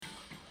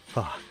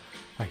Ah,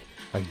 I,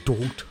 I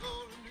don't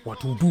want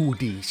to do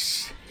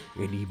this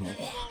anymore.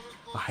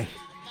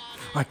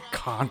 I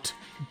can't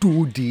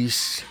do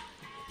this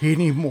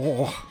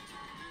anymore.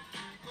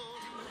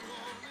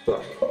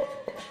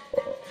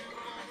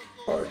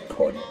 I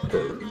compel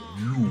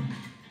you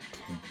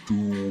to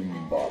do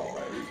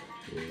my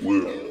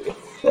will.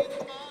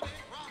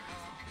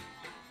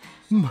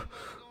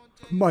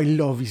 My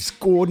love is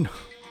gone.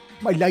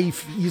 My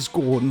life is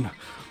gone.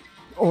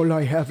 All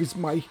I have is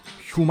my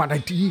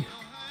humanity.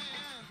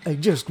 I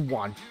just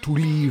want to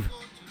leave.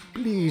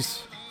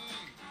 Please,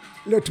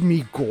 let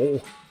me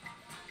go.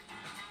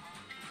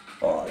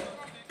 I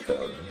care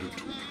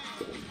little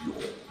for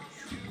your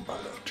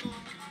humanity,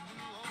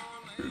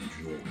 and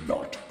you'll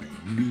not be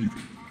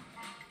leaving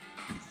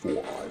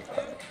before I've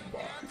had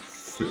my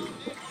fill.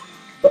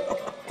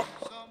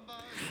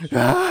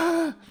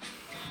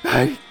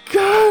 I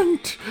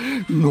can't.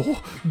 No,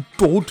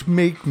 don't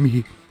make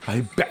me.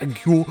 I beg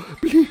you,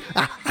 please.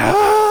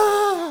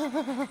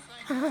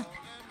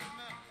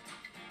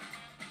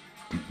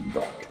 Do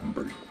not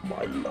make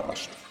my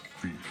last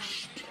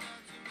feast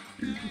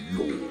in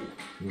your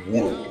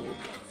world.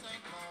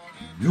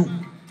 You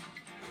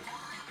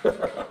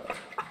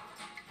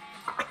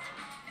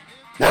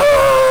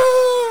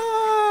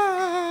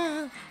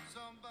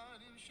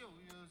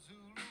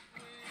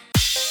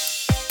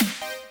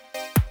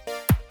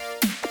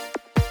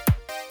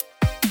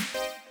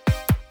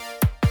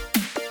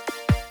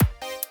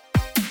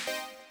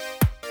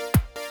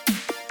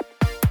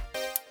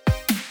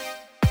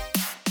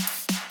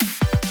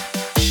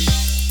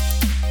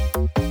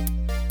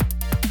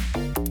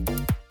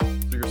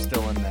So you're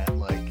still in that,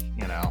 like,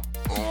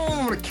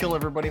 I'm gonna kill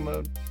everybody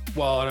mode.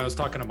 Well, and I was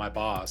talking to my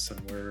boss, and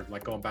we're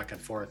like going back and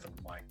forth. And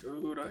I'm like,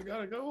 dude, I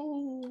gotta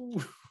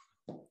go.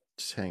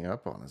 Just hang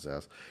up on his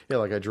ass. Yeah,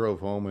 like I drove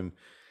home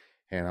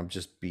and I'm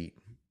just beat.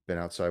 Been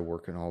outside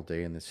working all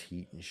day in this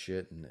heat and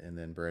shit. And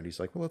then Brandy's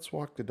like, well, let's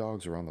walk the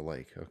dogs around the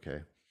lake. Okay.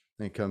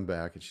 Then come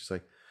back and she's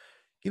like,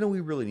 we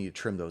really need to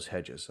trim those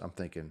hedges. I'm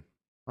thinking,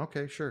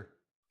 okay, sure.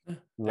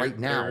 Right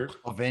now. They're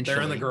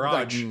Eventually. in the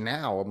garage. Like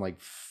now, I'm like,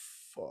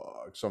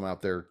 fuck. So I'm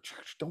out there.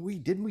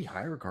 Didn't we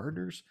hire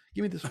gardeners?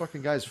 Give me this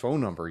fucking guy's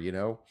phone number,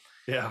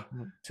 Yeah.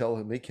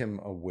 make him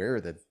aware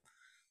that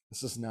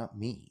this is not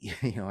me.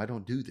 I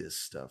don't do this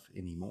stuff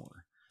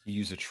anymore. You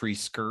use a tree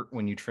skirt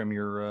when you trim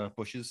your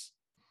bushes.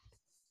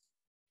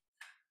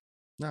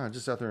 No, I'm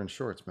just out there in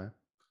shorts, man.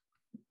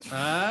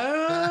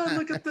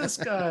 Look at this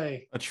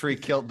guy. A tree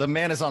kilt. The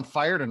man is on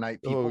fire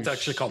tonight, people. Oh, It's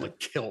actually called a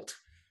kilt.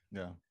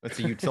 Yeah, that's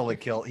a utility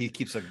kilt. He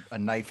keeps a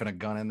knife and a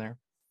gun in there.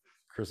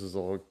 Chris is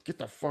all, get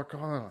the fuck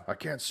on. I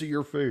can't see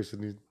your face.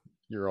 And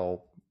you're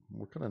all,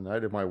 what kind of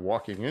night am I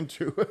walking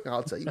into?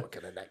 I'll tell you what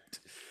kind of night.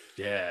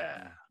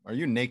 Yeah. Are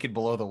you naked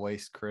below the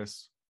waist,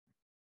 Chris?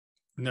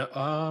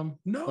 No.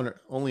 No.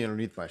 Only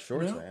underneath my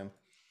shorts, No. I am.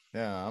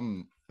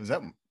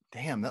 Yeah,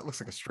 damn, that looks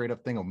like a straight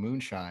up thing of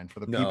moonshine for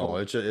the No, people.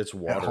 it's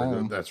water.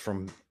 home. That's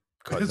from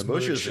cutting It's the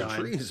bushes moonshine.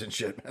 and trees and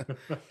shit, man.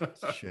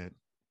 Shit.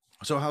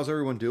 So how's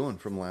everyone doing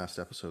from last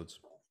episodes?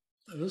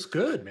 It was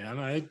good, man.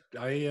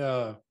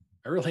 I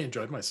really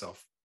enjoyed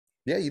myself.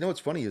 Yeah, what's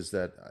funny is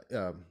that,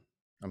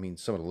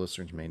 some of the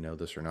listeners may know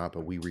this or not,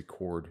 but we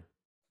record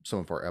some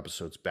of our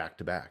episodes back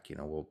to back.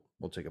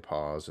 We'll take a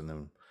pause and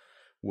then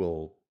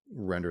we'll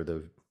render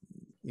the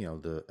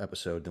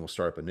episode, then we'll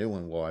start up a new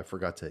one. Well, I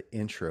forgot to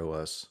intro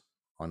us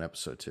on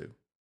episode 2.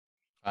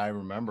 I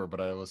remember,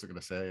 but I wasn't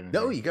gonna say anything.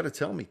 No, you got to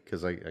tell me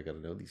because I got to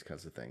know these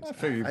kinds of things. I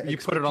figure you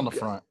expect put it on the you-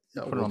 front.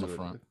 No, Put it we'll on the do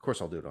front. Of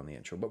course, I'll do it on the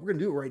intro, but we're going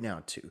to do it right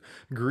now, too.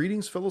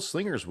 Greetings, fellow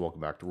slingers. Welcome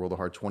back to World of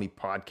Hard 20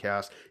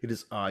 podcast. It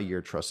is I,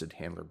 your trusted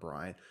handler,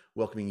 Brian,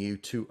 welcoming you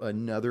to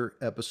another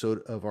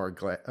episode of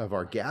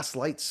our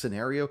Gaslight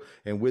scenario.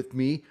 And with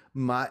me,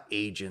 my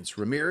agents,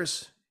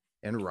 Ramirez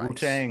and Rice.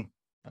 Wu-Tang.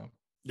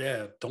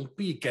 Yeah. Don't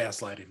be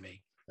gaslighting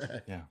me.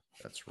 Yeah.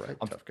 That's right,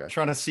 I'm tough guy.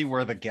 trying to see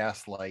where the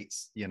gas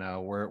lights,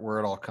 where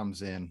it all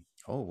comes in.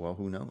 Oh, well,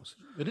 who knows?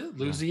 It is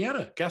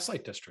Louisiana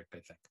Gaslight District, I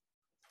think.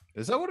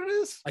 Is that what it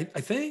is? I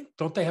think,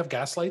 don't they have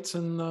gaslights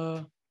in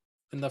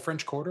the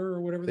French Quarter or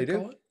whatever they They do.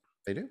 call it?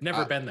 They do.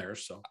 Never been there,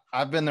 so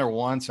I've been there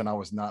once and I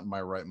was not in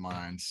my right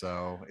mind.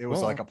 So it was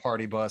Well- like a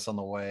party bus on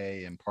the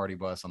way and party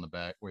bus on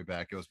the way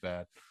back. It was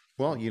bad.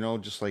 Well,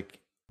 just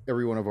like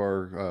every one of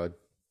our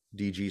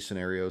DG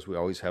scenarios, we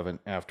always have an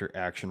after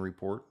action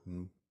report,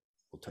 and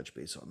we'll touch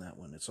base on that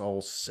when it's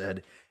all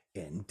said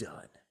and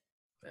done.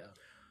 yeah.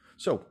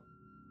 So,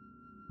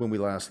 when we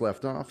last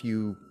left off,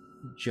 you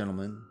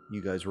gentlemen, you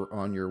guys were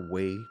on your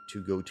way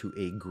to go to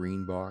a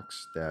green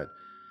box that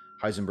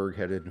Heisenberg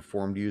had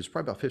informed you is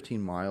probably about 15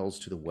 miles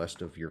to the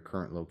west of your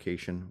current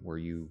location, where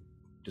you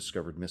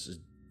discovered Mrs.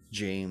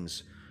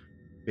 James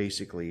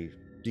basically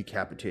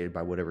decapitated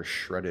by whatever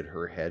shredded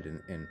her head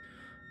and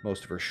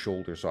most of her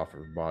shoulders off of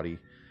her body.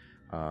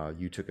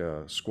 You took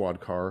a squad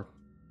car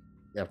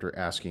after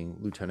asking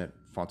Lieutenant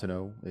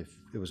Fontenot if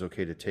it was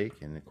okay to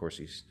take, and of course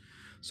he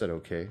said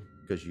okay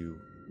because you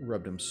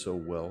rubbed him so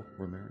well,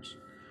 Ramirez.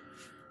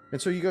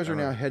 And so you guys are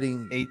now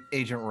heading.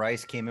 Agent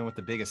Rice came in with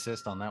the big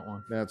assist on that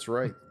one. That's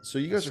right. So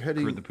you guys are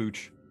Screwed the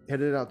pooch.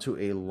 headed out to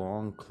a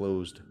long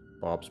closed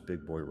Bob's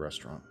Big Boy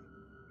restaurant,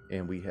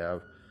 and we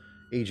have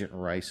Agent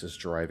Rice is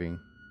driving.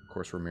 Of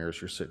course,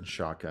 Ramirez, you're sitting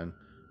shotgun,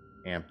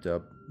 amped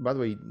up. By the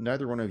way,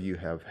 neither one of you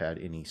have had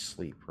any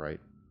sleep, right?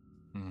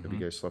 Mm-hmm. Have you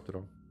guys slept at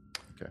all?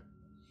 Okay.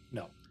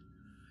 No.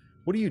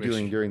 What are you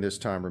doing during this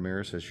time,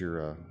 Ramirez, as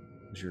you're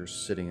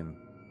sitting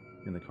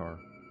in the car?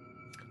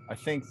 I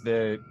think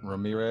that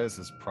Ramirez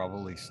is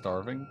probably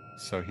starving,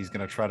 so he's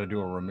going to try to do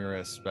a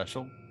Ramirez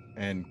special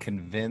and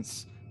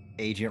convince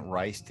Agent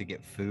Rice to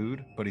get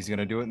food, but he's going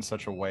to do it in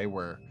such a way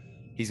where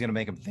he's going to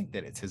make him think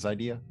that it's his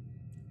idea.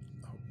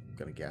 Oh,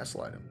 gonna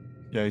gaslight him.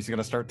 Yeah, he's going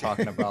to start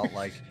talking about,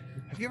 like,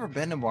 have you ever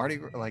been to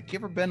you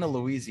ever been to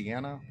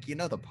Louisiana? You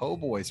know the po'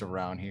 boys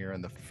around here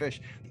and the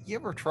fish. You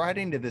ever tried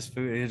into this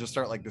food? And he'll just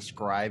start, like,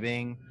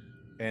 describing,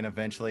 and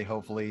eventually,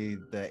 hopefully,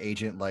 the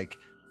agent, like,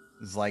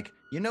 is like,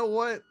 you know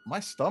what? My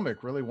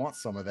stomach really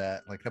wants some of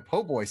that. Like, the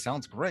po' boy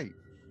sounds great.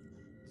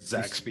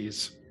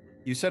 Zaxby's.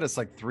 You said it's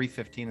like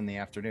 3:15 in the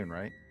afternoon,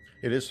 right?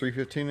 It is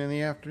 3:15 in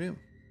the afternoon.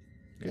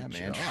 Yeah, Good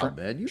man. job,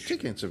 man. You're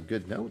taking some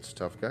good notes,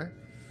 tough guy.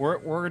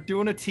 We're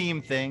doing a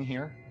team thing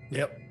here.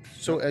 Yep.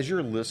 So as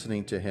you're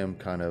listening to him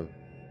kind of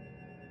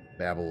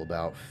babble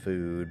about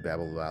food,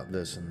 babble about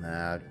this and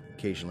that,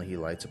 occasionally he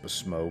lights up a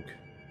smoke,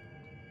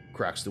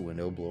 cracks the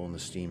window, blowing the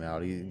steam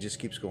out. He just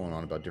keeps going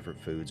on about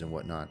different foods and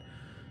whatnot.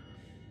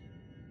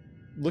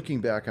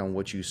 Looking back on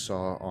what you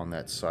saw on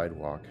that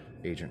sidewalk,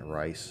 Agent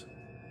Rice,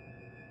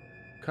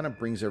 kind of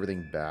brings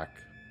everything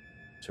back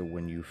to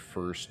when you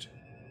first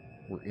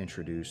were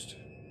introduced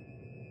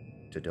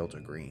to Delta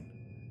Green.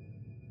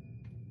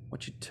 Why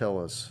don't you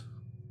tell us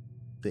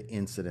the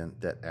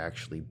incident that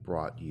actually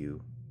brought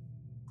you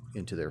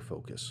into their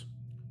focus?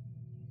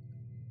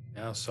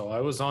 Yeah, so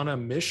I was on a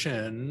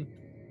mission,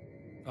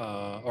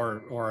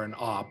 or an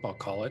op, I'll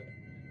call it,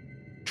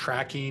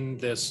 tracking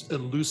this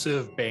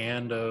elusive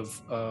band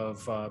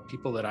of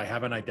people that I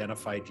haven't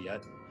identified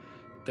yet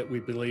that we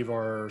believe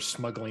are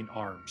smuggling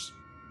arms.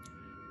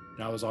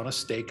 And I was on a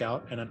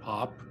stakeout and an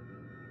op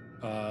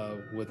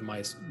with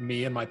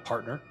me and my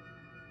partner,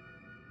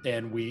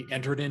 and we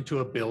entered into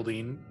a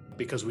building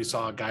because we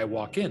saw a guy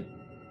walk in.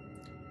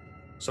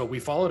 So we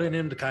followed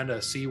him to kind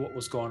of see what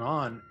was going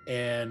on,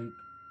 and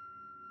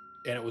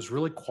it was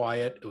really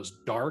quiet. It was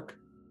dark,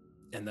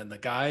 and then the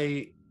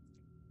guy,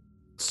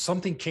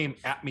 something came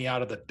at me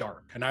out of the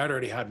dark, and I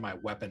already had my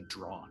weapon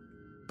drawn,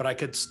 but I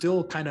could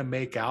still kind of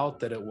make out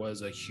that it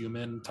was a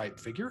human type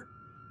figure.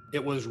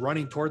 It was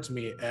running towards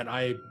me, and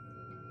I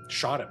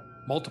shot him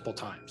multiple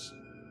times.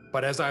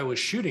 But as I was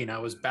shooting, I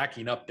was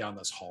backing up down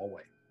this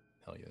hallway.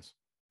 Hell yes.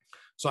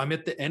 So I'm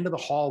at the end of the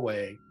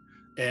hallway,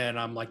 and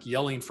I'm like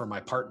yelling for my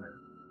partner.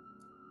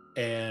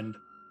 And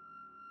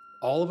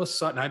all of a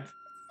sudden,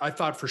 I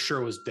thought for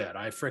sure it was dead.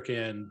 I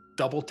freaking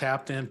double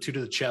tapped him, 2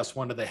 to the chest,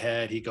 1 to the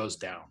head. He goes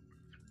down.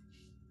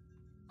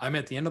 I'm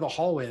at the end of the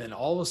hallway, and then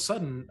all of a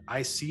sudden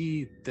I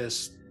see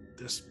this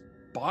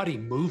body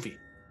moving.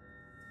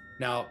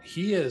 Now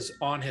he is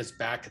on his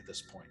back at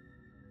this point,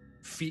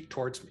 feet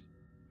towards me.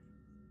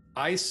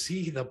 I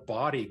see the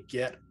body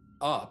get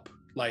up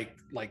like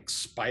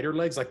spider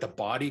legs, like the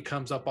body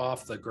comes up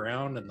off the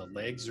ground and the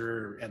legs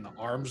and the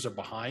arms are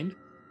behind.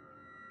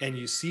 And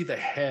you see the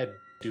head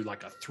do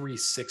like a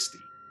 360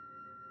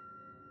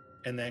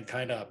 and then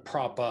kind of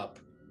prop up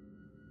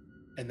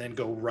and then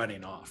go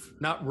running off.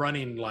 Not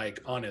running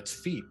like on its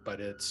feet, but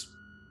it's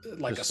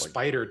like just a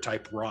spider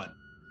type run.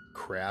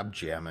 Crab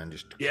jamming.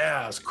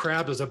 Yeah,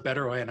 crab is a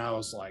better way. And I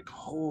was like,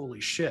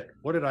 holy shit,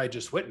 what did I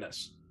just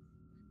witness?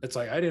 It's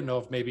like, I didn't know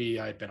if maybe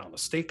I'd been on the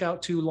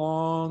stakeout too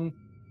long,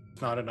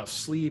 not enough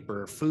sleep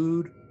or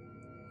food.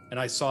 And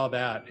I saw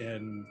that,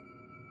 and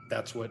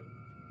that's what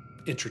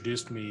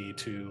introduced me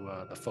to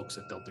the folks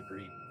at Delta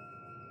Green.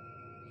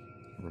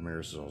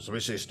 Ramirez is also,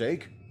 somebody say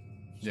steak?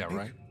 Yeah,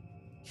 right.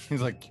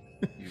 He's like,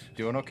 you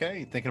doing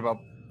okay? You thinking about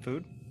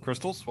food?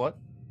 Crystals? What?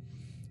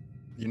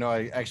 You know,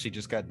 I actually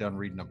just got done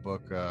reading a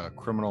book,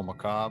 Criminal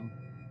Macabre.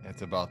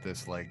 It's about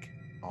this like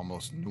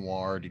almost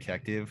noir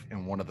detective,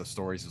 and one of the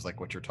stories is like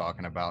what you're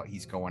talking about.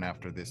 He's going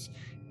after this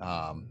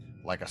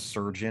like a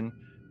surgeon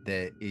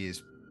that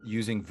is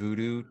using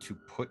voodoo to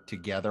put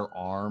together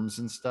arms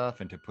and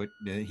stuff, and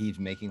he's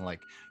making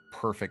like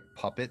perfect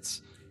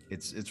puppets.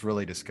 It's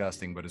really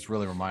disgusting, but it's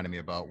really reminding me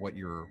about what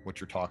you're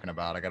talking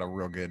about. I got a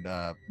real good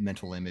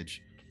mental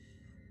image.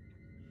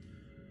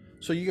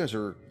 So you guys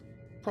are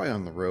probably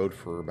on the road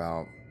for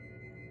about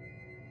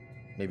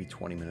maybe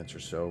 20 minutes or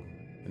so,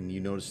 and you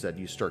notice that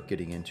you start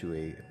getting into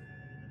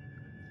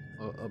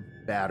a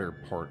badder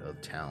part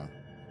of town,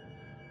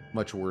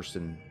 much worse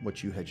than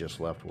what you had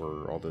just left,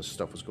 where all this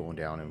stuff was going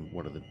down in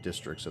one of the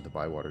districts of the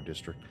Bywater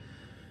district.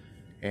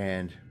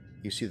 And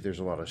you see that there's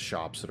a lot of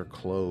shops that are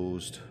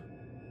closed,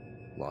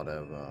 a lot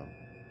of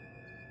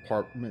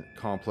apartment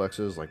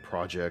complexes like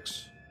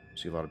projects. You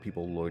see a lot of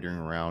people loitering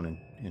around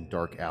in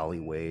dark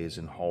alleyways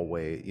and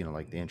hallway,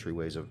 like the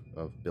entryways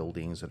of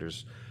buildings that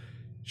is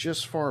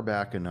just far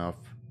back enough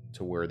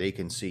to where they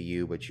can see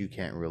you, but you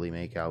can't really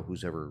make out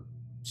who's ever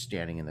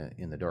standing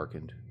in the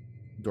darkened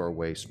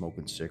doorway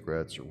smoking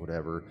cigarettes or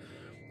whatever.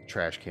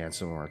 Trash cans,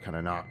 some of them are kind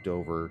of knocked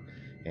over,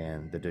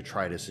 and the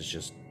detritus is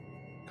just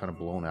kind of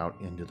blown out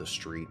into the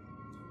street.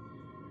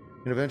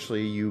 And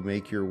eventually you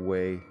make your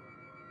way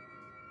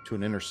to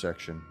an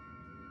intersection,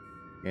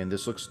 and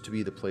this looks to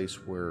be the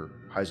place where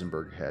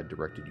Heisenberg had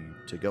directed you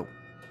to go.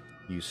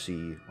 You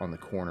see on the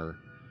corner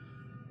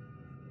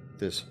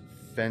this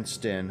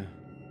fenced-in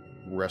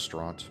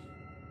restaurant.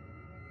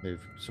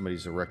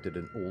 Somebody's erected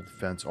an old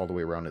fence all the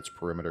way around its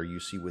perimeter. You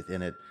see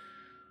within it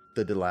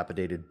the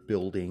dilapidated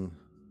building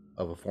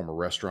of a former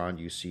restaurant.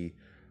 You see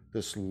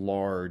this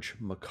large,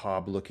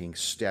 macabre-looking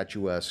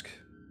statuesque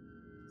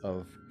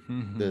of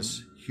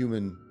this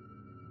human,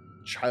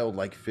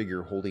 childlike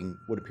figure holding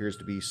what appears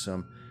to be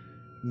some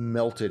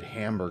melted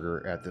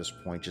hamburger at this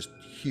point, just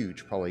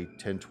huge, probably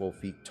 10, 12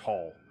 feet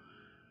tall.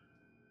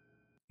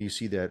 You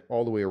see that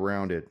all the way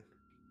around it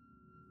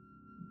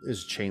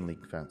is chain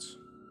link fence.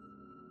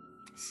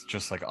 It's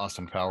just like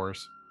Austin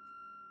Powers.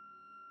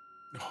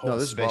 No,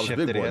 this is Bob's spaceship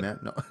Big that he Boy, had. man.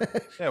 No.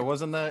 Yeah,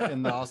 wasn't that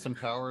in the Austin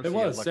Powers? It He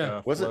had was, like yeah.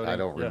 a Was it? I floating-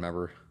 don't yeah.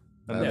 remember.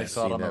 And I then they haven't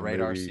saw it seen on the that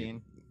radar movie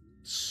scene.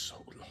 so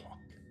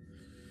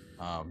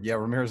long. Yeah,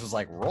 Ramirez was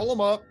like, "Roll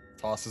them up."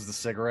 Tosses the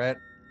cigarette.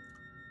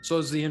 So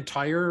is the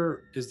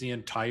entire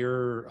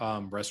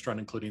restaurant,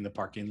 including the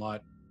parking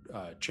lot,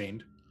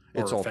 chained?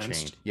 It's Or all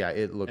fenced? chained. Yeah,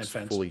 it looks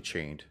fenced? fully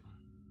chained.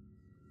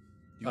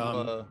 You,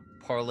 Um,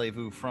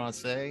 parlez-vous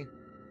français,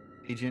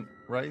 Agent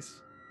Rice?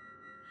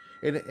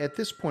 And at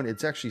this point,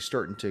 it's actually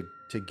starting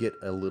to get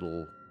a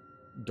little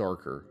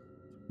darker.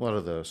 A lot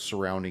of the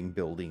surrounding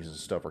buildings and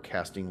stuff are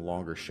casting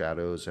longer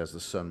shadows as the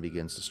sun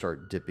begins to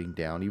start dipping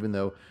down, even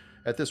though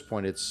at this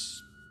point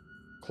it's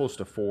close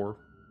to 4.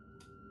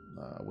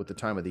 With the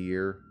time of the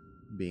year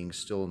being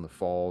still in the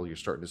fall, you're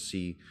starting to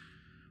see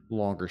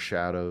longer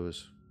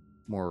shadows,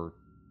 more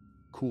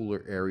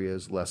cooler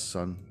areas, less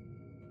sun.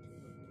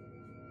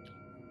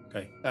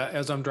 Okay.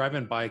 As I'm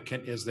driving by,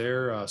 is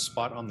there a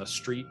spot on the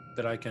street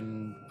that I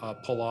can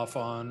pull off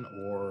on,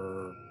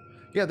 or?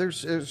 Yeah,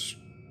 there's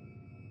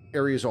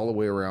areas all the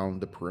way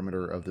around the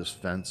perimeter of this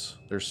fence.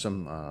 There's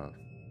some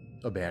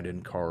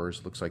abandoned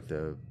cars. Looks like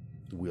the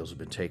wheels have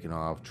been taken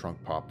off,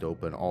 trunk popped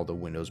open, all the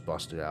windows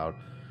busted out.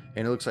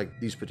 And it looks like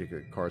these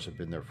particular cars have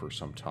been there for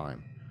some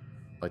time.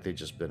 Like they've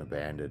just been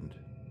abandoned.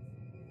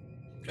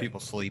 People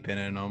sleeping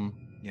in them.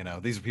 You know,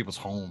 these are people's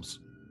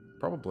homes.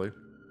 Probably.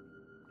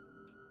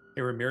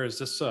 Hey, Ramirez,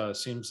 this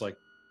seems like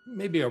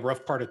maybe a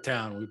rough part of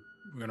town.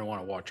 We're going to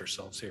want to watch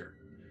ourselves here.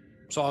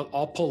 So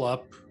I'll pull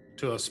up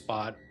to a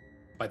spot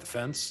by the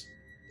fence.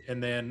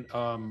 And then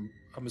I'm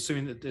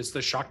assuming that is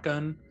the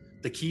shotgun,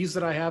 the keys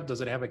that I have,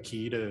 does it have a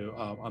key to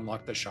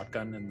unlock the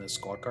shotgun in the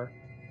squad car?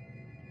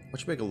 Why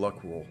don't you make a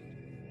luck roll?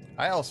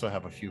 I also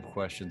have a few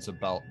questions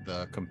about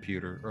the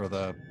computer or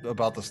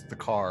about the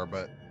car,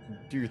 but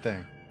do your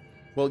thing.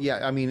 Well,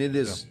 yeah, I mean, it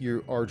is,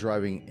 you are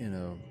driving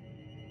in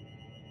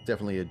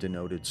definitely a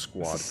denoted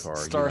squad car.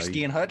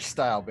 Starsky and Hutch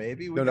style,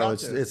 baby. No,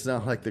 it's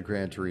not like the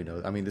Gran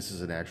Torino. I mean, this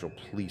is an actual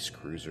police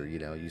cruiser. You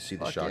know, you see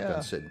the Fuck shotgun yeah.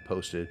 sitting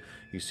posted.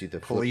 You see the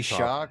police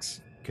flip-top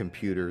shocks.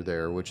 computer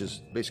there, which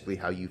is basically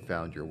how you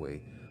found your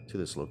way to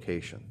this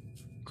location.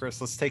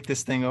 Chris, let's take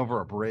this thing over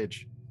a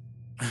bridge.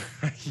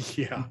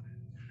 Yeah.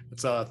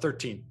 It's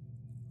 13.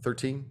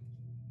 13.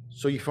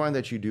 So you find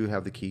that you do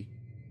have the key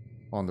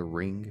on the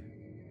ring.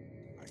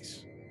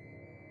 Nice.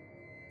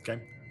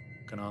 Okay.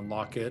 Gonna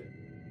unlock it.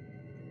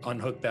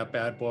 Unhook that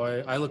bad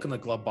boy. I look in the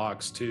glove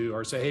box too,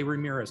 or say, hey,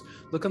 Ramirez,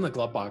 look in the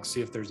glove box,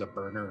 see if there's a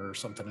burner or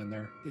something in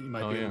there that you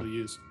might be able to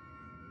use.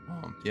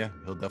 Yeah,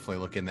 he'll definitely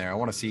look in there. I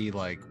want to see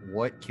like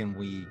what can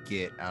we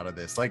get out of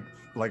this. Like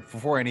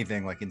before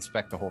anything, like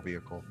inspect the whole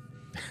vehicle.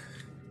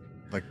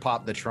 Like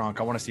pop the trunk.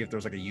 I want to see if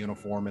there's like a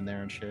uniform in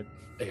there and shit.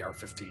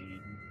 AR-15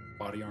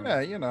 body armor.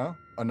 Yeah, you know,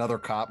 another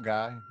cop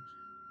guy.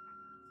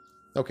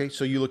 Okay,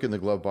 so you look in the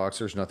glove box.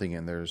 There's nothing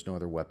in there. There's no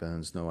other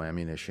weapons, no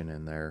ammunition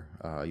in there.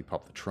 You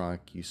pop the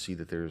trunk. You see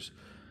that there's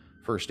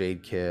first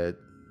aid kit.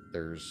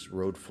 There's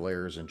road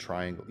flares and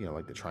triangle, you know,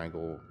 like the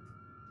triangle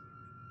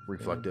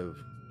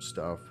reflective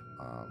stuff.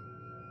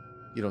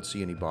 You don't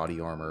see any body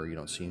armor. You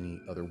don't see any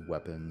other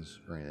weapons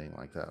or anything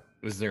like that.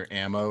 Was there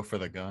ammo for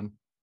the gun?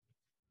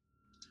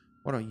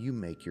 Why don't you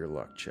make your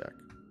luck check?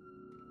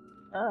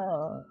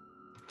 4.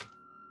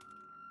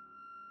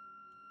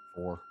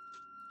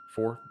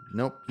 4?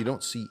 Nope, you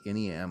don't see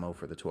any ammo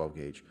for the 12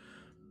 gauge.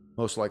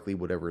 Most likely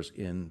whatever's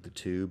in the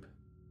tube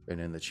and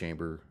in the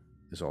chamber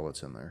is all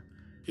that's in there.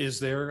 Is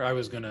there? I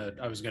was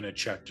gonna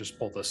check. Just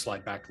pull the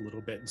slide back a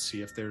little bit and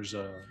see if there's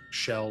a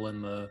shell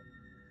in the.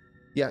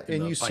 Yeah, in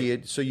and the you see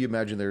pipe. it. So you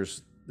imagine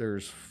there's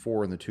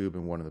 4 in the tube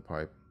and 1 in the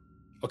pipe.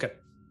 Okay.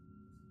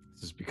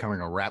 This is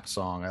becoming a rap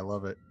song. I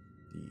love it.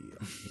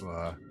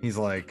 Yeah. He's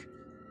like,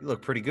 you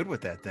look pretty good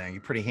with that thing.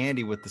 You're pretty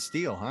handy with the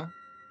steel, huh?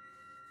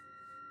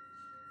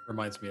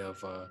 Reminds me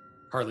of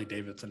Harley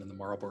Davidson and the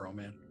Marlboro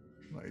Man.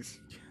 Nice.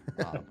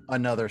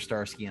 Another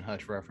Starsky and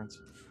Hutch reference.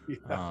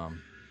 Yeah.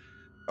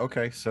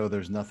 Okay, so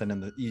there's nothing in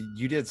the.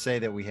 You did say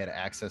that we had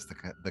access to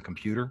the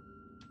computer.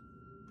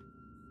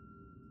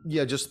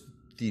 Yeah, just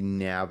the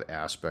nav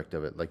aspect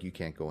of it. Like you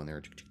can't go in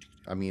there.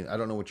 I mean, I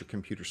don't know what your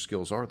computer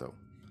skills are though.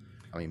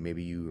 I mean,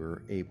 maybe you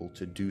are able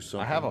to do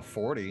something. I have a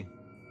 40.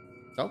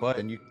 Oh, but-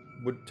 then you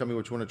would tell me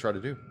what you want to try to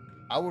do.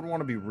 I would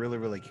want to be really,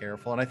 really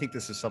careful, and I think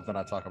this is something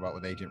I talk about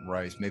with Agent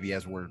Rice. Maybe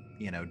as we're,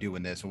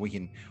 doing this, and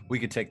we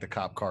could take the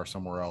cop car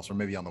somewhere else, or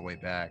maybe on the way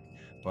back.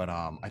 But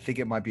I think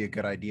it might be a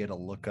good idea to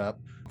look up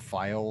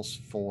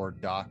files for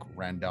Doc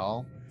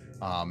Randall.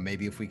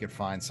 Maybe if we could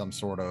find some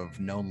sort of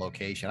known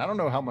location. I don't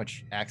know how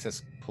much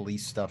access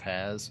police stuff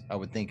has. I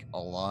would think a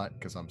lot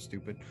because I'm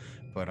stupid.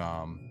 But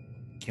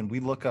can we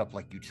look up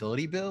like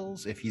utility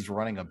bills if he's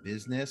running a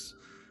business?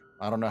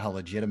 I don't know how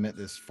legitimate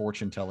this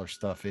fortune teller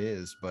stuff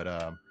is, but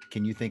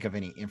can you think of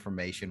any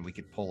information we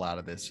could pull out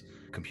of this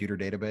computer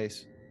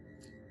database?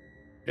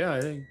 Yeah,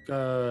 I think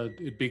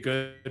it'd be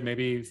good.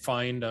 Maybe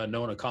find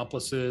known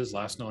accomplices,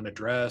 last known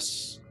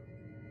address.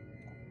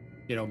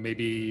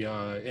 Maybe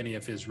any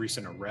of his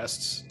recent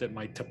arrests that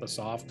might tip us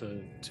off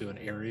to an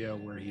area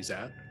where he's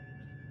at.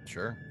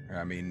 Sure.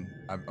 I mean,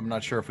 I'm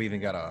not sure if we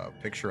even got a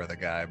picture of the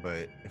guy,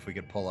 but if we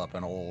could pull up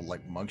an old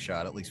like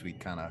mugshot, at least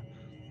we'd kind of,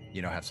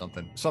 have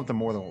something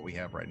more than what we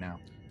have right now.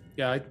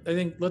 Yeah, I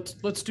think let's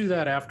do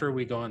that after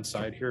we go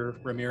inside here,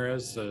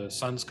 Ramirez. The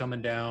sun's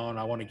coming down.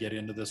 I want to get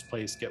into this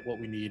place, get what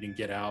we need, and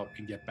get out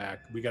and get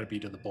back. We got to be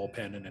to the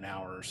bullpen in an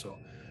hour or so.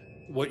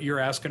 What you're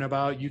asking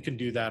about, you can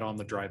do that on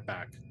the drive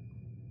back.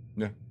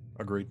 Yeah,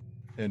 agreed.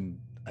 And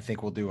I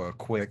think we'll do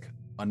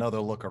another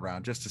look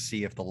around just to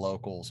see if the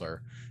locals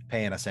are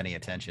paying us any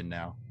attention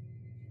now.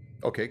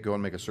 Okay, go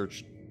and make a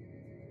search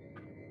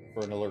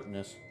for an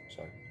alertness.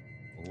 Sorry.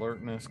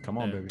 Alertness. Come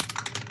on, Yeah. baby.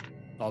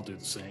 I'll do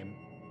the same.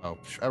 Oh,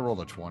 I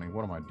rolled a 20.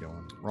 What am I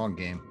doing? Wrong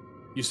game.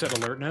 You said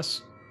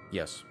alertness?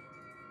 Yes.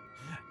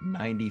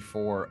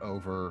 94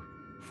 over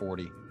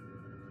 40.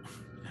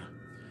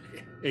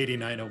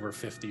 89 over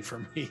 50 for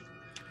me.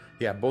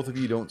 Yeah, both of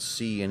you don't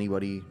see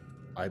anybody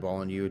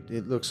eyeballing you.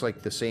 It looks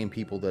like the same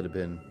people that have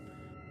been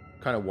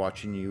kind of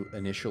watching you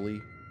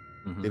initially.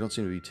 Mhm. They don't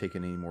seem to be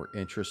taking any more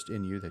interest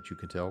in you that you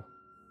can tell.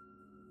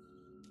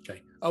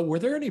 Okay. Were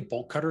there any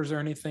bolt cutters or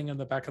anything in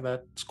the back of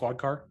that squad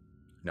car?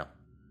 No.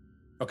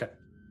 Okay.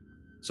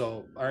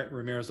 So, all right,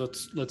 Ramirez,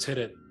 let's hit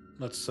it.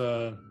 Let's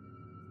Yeah,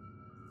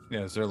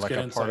 is there Let's like get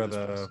a part inside of this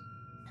the place.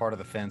 part of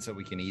the fence that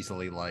we can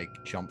easily like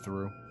jump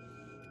through,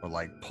 or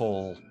like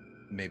pull?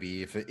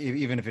 Maybe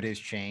even if it is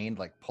chained,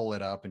 like pull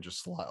it up and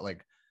just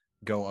like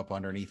go up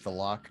underneath the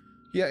lock.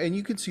 Yeah, and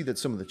you can see that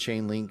some of the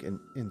chain link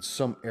in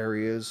some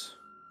areas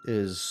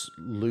is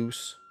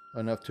loose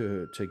enough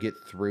to get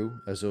through,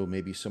 as though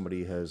maybe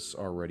somebody has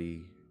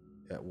already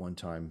at one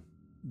time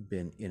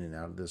been in and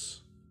out of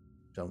this,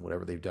 done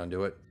whatever they've done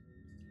to it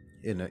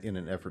in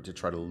an effort to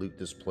try to loot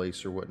this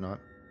place or whatnot.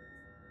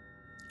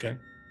 okay.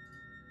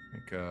 I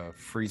think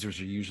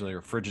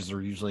fridges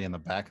are usually in the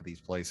back of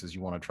these places.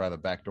 You want to try the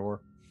back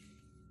door?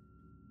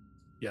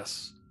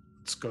 Yes.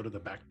 Let's go to the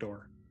back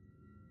door.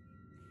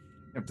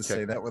 You have to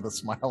Okay. say that with a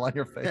smile on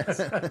your face.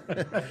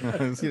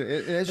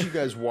 As you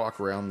guys walk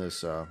around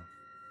this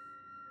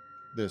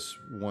this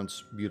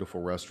once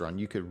beautiful restaurant,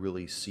 you could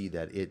really see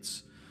that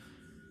it's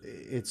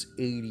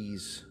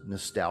 80s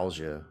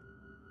nostalgia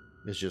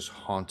is just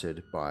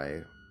haunted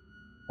by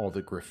all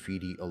the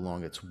graffiti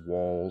along its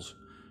walls.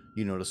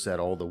 You notice that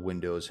all the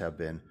windows have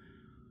been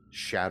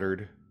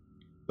shattered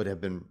but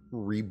have been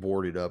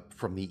reboarded up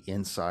from the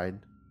inside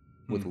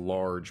with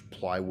large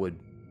plywood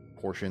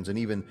portions, and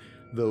even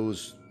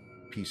those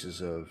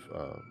pieces of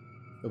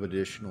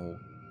additional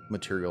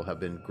material have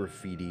been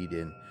graffitied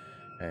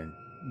and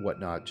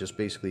whatnot. Just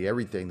basically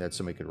everything that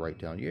somebody could write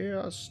down.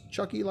 Yes,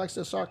 Chucky likes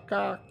to suck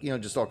cock.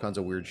 Just all kinds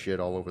of weird shit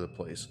all over the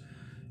place.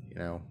 He's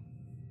like,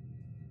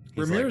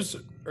 Ramirez,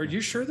 are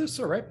you sure this is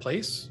the right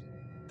place?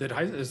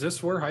 Is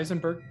this where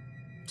Heisenberg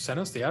sent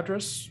us the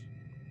address?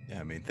 yeah,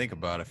 I mean, think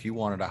about it. If you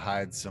wanted to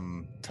hide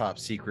some top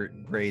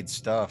secret grade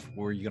stuff,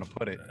 where are you going to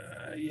put it?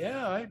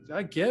 Yeah,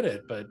 I get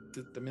it, but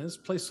I mean, this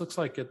place looks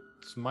like it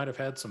might have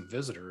had some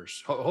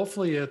visitors.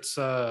 Hopefully, it's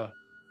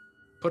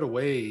put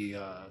away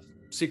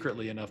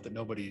secretly enough that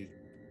nobody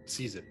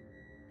sees it.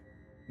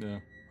 Yeah,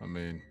 I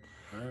mean,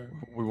 All right,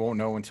 we won't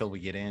know until we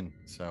get in,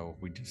 so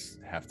we just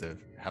have to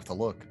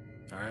look.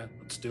 all right,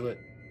 let's do it.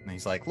 And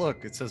he's like,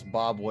 look, it says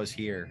Bob was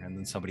here, and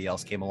then somebody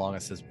else came along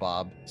and says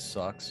Bob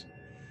sucks.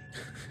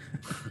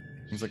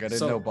 He's like, I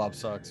didn't know Bob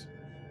sucks.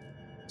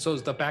 So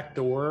is the back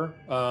door?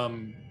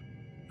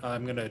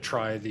 I'm gonna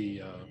try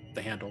the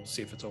handle,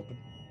 see if it's open.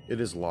 It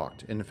is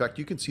locked. And in fact,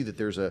 you can see that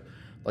there's a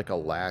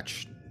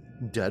latch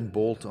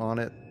deadbolt on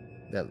it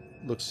that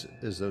looks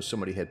as though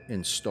somebody had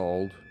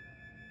installed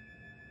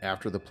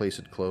after the place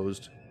had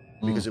closed,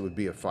 because it would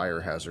be a fire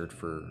hazard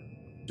for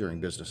during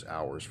business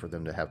hours for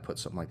them to have put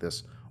something like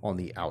this on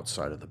the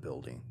outside of the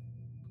building.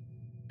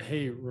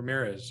 Hey,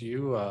 Ramirez,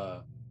 you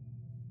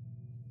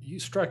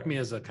struck me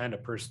as a kind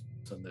of person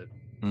that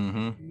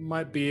Mm-hmm.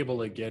 might be able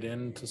to get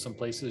into some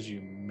places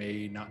you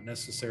may not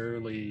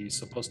necessarily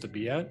supposed to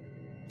be at.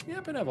 You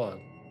happen to have a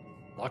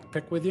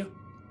lockpick with you?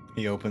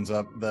 He opens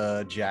up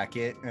the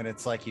jacket, and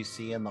it's like you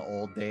see in the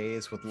old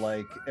days with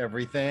like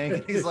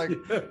everything. He's like,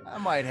 I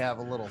might have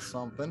a little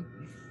something.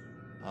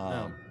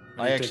 And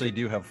I you actually take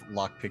do have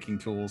lock picking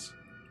tools.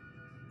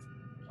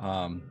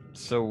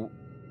 So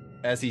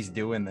as he's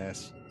doing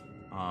this,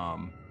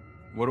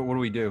 what do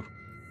we do?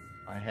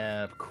 I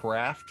have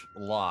craft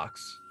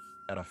locks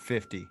at a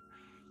 50,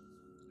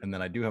 and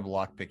then I do have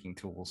lock picking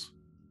tools.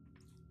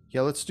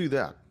 Yeah, let's do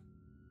that.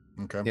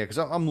 Okay. Yeah, because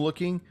I'm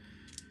looking,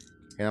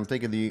 and I'm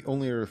thinking the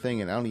only other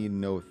thing, and I don't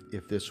even know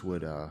if this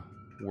would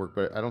work,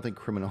 but I don't think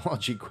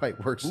criminology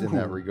quite works in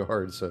that Ooh.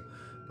 regard. So,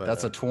 but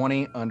That's a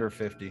 20 under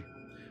 50.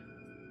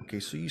 okay.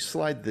 So you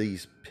slide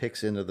these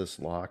picks into this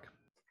lock,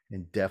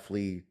 and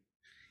definitely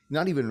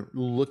not even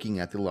looking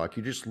at the lock.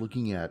 You're just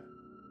looking at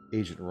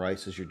Agent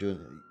Rice as you're doing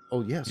it.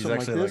 Oh yeah, He's something like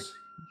actually this.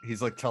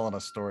 He's like telling a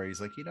story.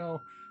 He's like,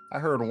 I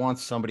heard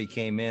once somebody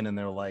came in and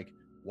they're like,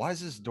 why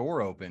is this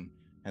door open?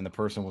 And the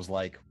person was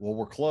like, well,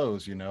 we're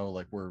closed,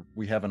 like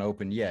we haven't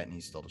opened yet. And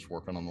he's still just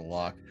working on the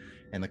lock.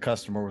 And the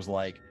customer was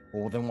like,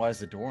 well, then why is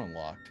the door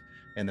unlocked?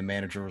 And the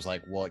manager was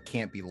like, well, it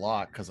can't be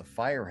locked because of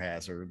fire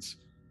hazards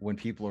when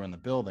people are in the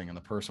building. And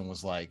the person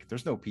was like,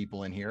 there's no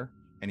people in here.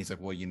 And he's like,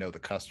 well, the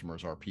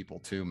customers are people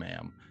too,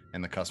 ma'am.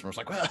 And the customer's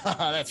like, well,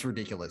 that's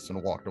ridiculous,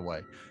 and walked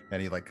away.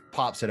 And he like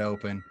pops it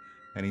open,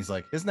 and he's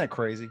like, isn't that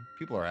crazy?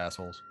 People are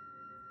assholes.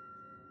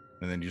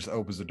 And then he just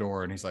opens the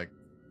door, and he's like,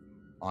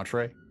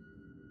 entree?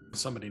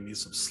 Somebody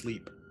needs some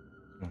sleep.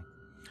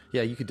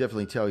 Yeah, you could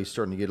definitely tell he's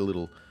starting to get a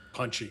little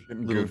Punchy.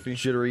 goofy,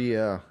 jittery.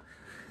 Yeah.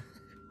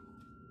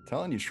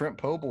 Telling you, shrimp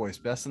po' boys,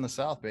 best in the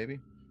South, baby.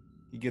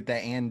 You get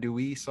that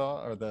andouille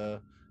sauce, or the,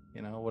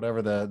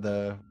 whatever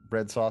the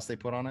red sauce they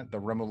put on it, the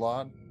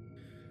remoulade.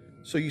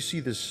 So you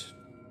see this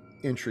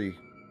entry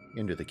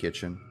into the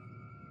kitchen.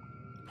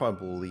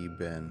 Probably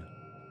been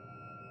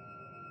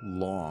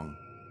long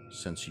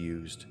since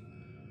used.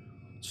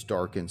 It's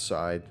dark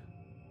inside,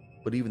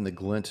 but even the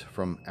glint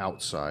from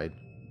outside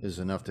is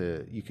enough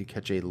you could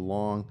catch a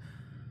long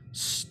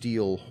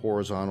steel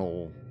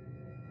horizontal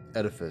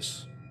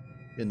edifice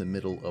in the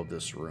middle of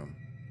this room.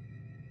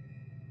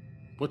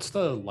 What's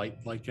the light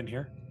like in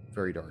here?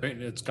 Very dark.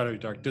 It's got to be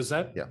dark. Does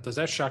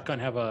that shotgun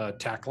have a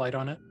tack light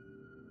on it?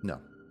 No.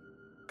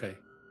 Okay.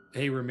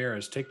 Hey,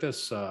 Ramirez, take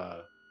this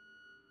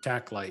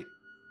tack light.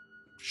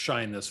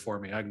 Shine this for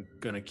me. I'm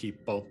going to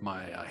keep both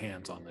my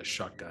hands on this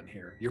shotgun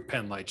here. Your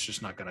pen light's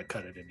just not going to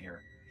cut it in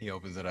here. He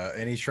opens it up,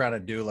 and he's trying to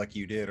do like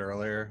you did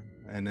earlier.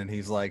 And then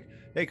he's like,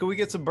 hey, can we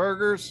get some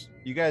burgers?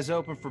 You guys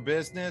open for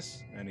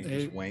business? And he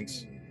just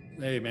winks.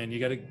 Hey, man, you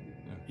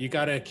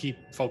gotta keep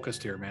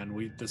focused here,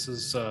 man. This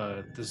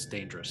is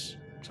dangerous.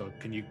 So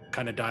can you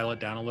kind of dial it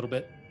down a little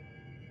bit?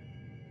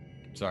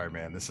 Sorry,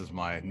 man. This is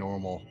my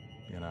normal,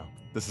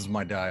 this is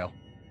my dial.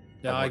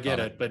 Yeah, I get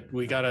it, but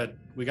we gotta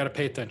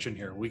pay attention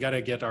here. We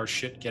gotta get our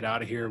shit, get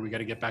out of here. We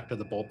gotta get back to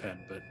the bullpen.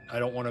 But I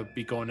don't want to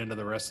be going into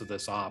the rest of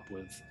this op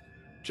with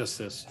just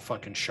this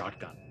fucking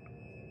shotgun.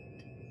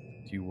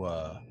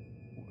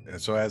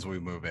 So as we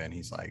move in,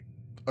 he's like,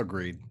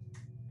 agreed.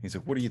 He's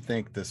like, what do you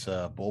think this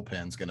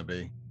bullpen's gonna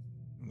be?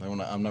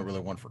 I'm not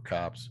really one for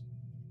cops.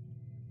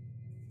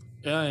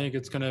 Yeah, I think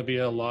it's gonna be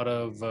a lot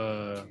of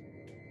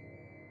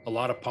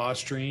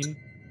posturing,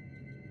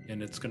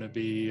 and it's gonna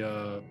be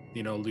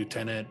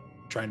Lieutenant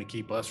trying to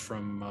keep us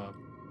from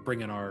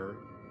bringing our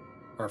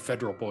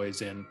federal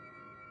boys in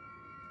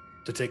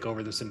to take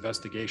over this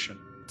investigation.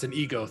 It's an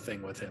ego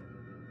thing with him.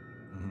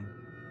 Mm-hmm.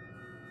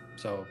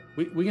 So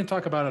we can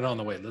talk about it on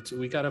the way.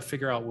 We got to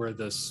figure out where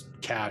this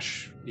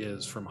cash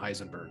is from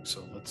Heisenberg.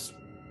 So let's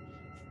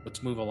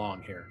move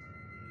along here.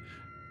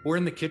 We're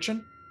in the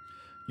kitchen.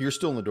 You're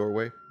still in the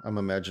doorway. I'm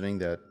imagining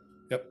that.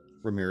 Yep.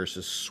 Ramirez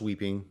is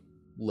sweeping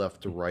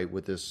left to right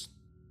with this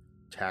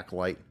tack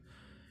light.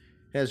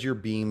 As your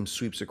beam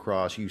sweeps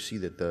across, you see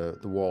that the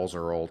walls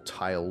are all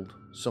tiled.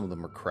 Some of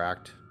them are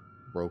cracked,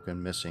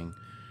 broken, missing.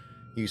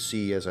 You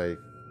see, as I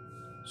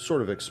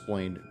sort of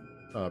explained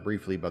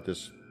briefly about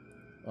this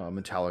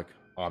metallic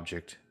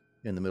object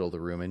in the middle of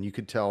the room, and you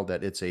could tell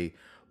that it's a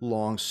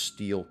long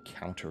steel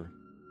counter.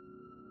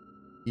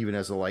 Even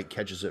as the light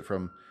catches it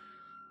from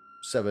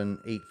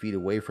 7-8 feet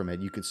away from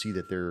it, you could see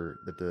that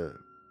the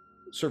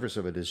surface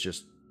of it is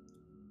just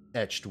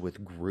etched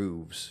with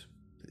grooves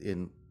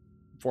in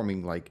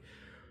forming like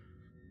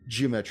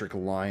geometric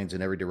lines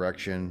in every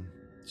direction.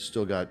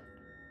 Still got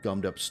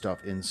gummed up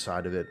stuff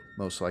inside of it.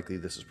 Most likely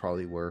this is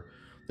probably where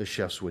the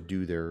chefs would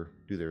do their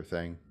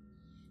thing.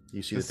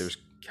 You see that there's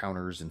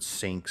counters and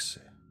sinks.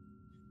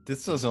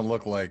 This doesn't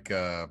look like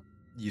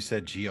you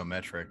said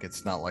geometric.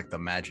 It's not like the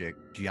magic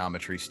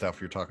geometry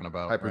stuff you're talking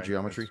about.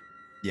 Hypergeometry? Right?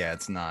 Yeah,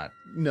 it's not.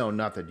 No,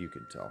 not that you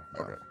can tell.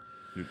 No. Okay.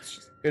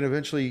 And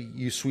eventually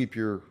you sweep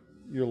your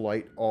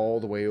light all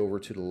the way over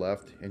to the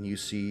left, and you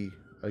see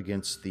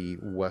against the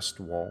west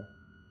wall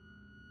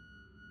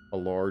a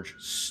large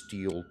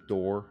steel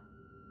door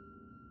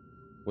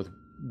with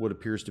what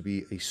appears to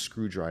be a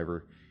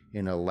screwdriver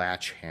in a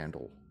latch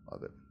handle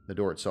of it. The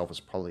door itself is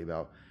probably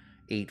about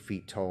 8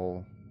 feet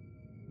tall,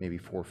 maybe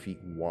 4 feet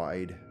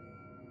wide,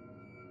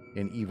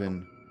 and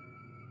even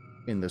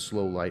in this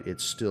low light, it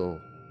still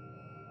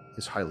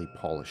is highly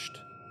polished.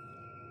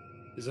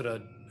 Does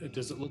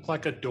it look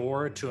like a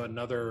door to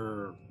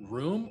another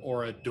room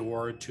or a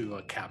door to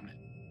a cabinet?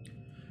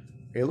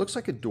 It looks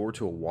like a door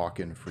to a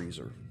walk-in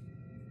freezer.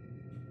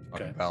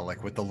 Talking Okay. about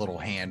like with the little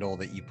handle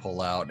that you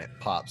pull out and it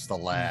pops the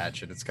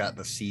latch and it's got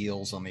the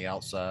seals on the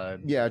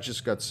outside. Yeah, it's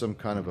just got some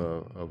kind of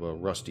a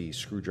rusty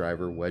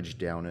screwdriver wedged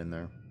down in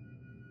there.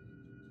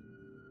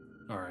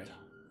 All right.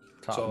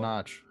 Top So-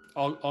 notch.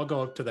 I'll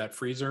go up to that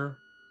freezer,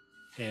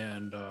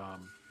 and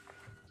I've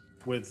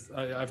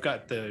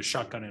got the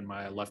shotgun in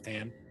my left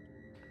hand.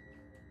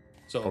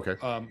 So, Okay.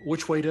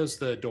 Which way does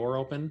the door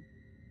open?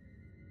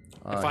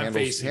 If I'm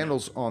facing it.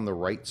 handles on the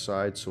right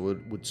side, so it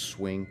would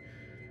swing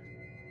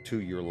to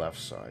your left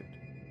side,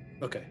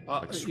 Okay.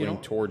 like swing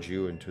towards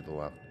you and to the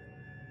left.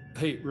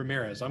 Hey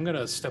Ramirez, I'm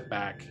gonna step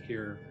back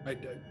here.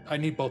 I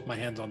need both my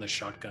hands on this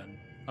shotgun.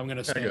 I'm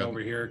gonna stand go. over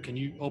here. Can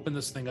you open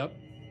this thing up?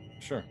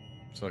 Sure.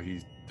 So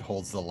he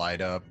holds the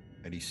light up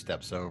and he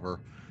steps over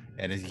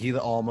and he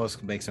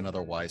almost makes another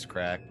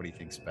wisecrack, but he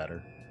thinks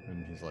better.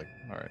 And he's like,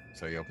 all right.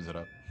 So he opens it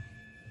up,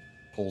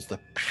 pulls the.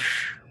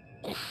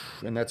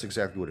 And that's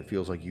exactly what it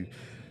feels like.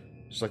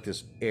 It's like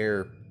this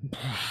air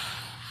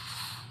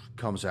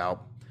comes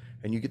out,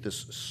 and you get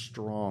this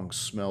strong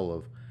smell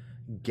of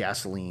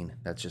gasoline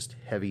that's just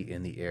heavy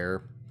in the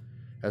air,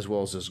 as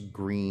well as this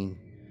green,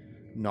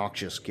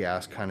 noxious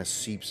gas kind of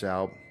seeps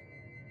out.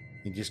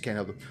 You just can't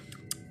help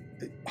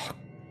it.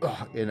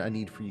 And I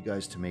need for you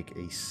guys to make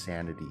a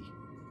sanity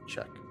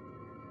check.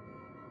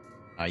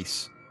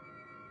 Nice.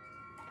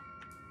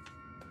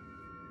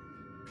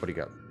 What do you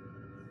got?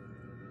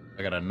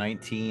 I got a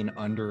 19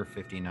 under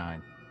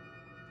 59.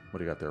 What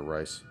do you got there,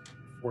 Rice?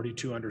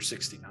 42 under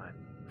 69.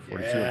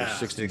 42 Yeah. under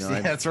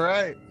 69. That's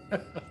right.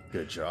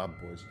 Good job,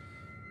 boys.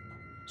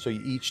 So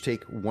you each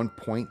take 1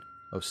 point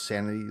of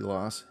sanity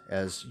loss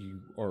as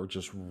you are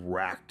just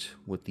racked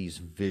with these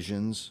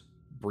visions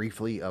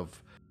briefly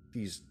of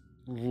these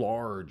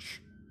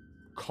large,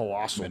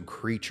 colossal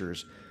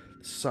creatures,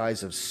 the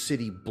size of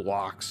city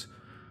blocks,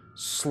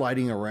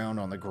 sliding around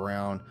on the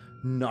ground,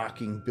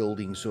 knocking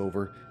buildings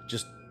over,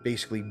 just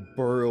basically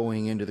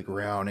burrowing into the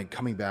ground and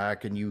coming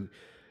back. And you,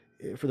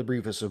 for the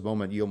briefest of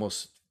moment, you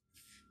almost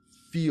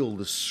feel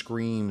the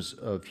screams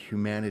of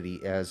humanity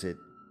as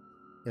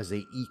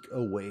they eke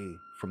away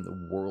from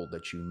the world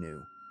that you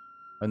knew.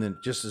 And then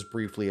just as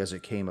briefly as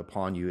it came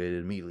upon you, it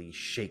immediately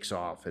shakes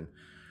off and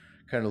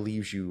kind of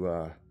leaves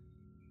you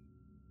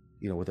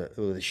with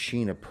a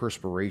sheen of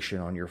perspiration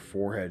on your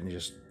forehead and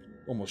just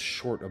almost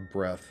short of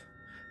breath.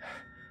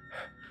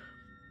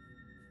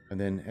 And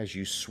then as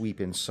you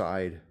sweep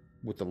inside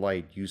with the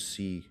light, you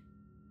see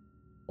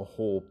a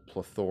whole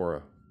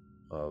plethora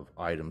of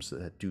items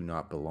that do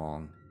not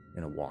belong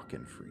in a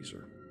walk-in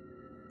freezer.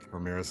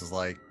 Ramirez is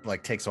like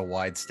takes a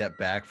wide step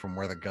back from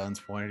where the gun's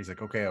pointed. He's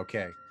like, okay. All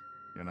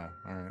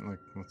right, like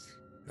let's.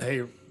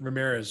 Hey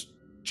Ramirez,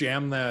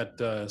 jam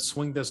that,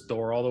 swing this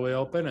door all the way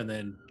open, and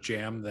then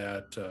jam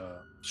that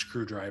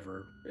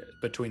screwdriver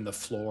between the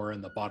floor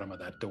and the bottom of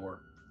that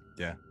door.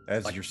 Yeah,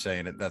 as Like- you're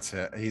saying it, that's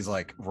it. He's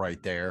like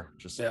right there.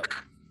 Just Yeah.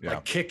 yeah.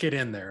 Like kick it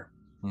in there.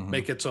 Mhm.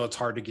 Make it so it's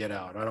hard to get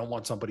out. I don't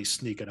want somebody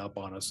sneaking up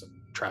on us and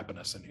trapping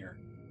us in here.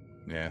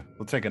 Yeah,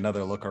 we'll take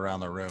another look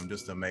around the room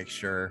just to make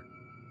sure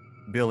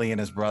Billy and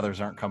his brothers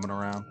aren't coming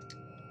around.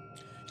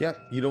 Yeah,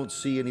 you don't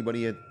see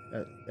anybody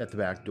at the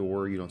back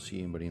door. You don't see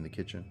anybody in the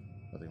kitchen.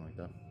 Nothing like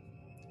that.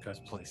 This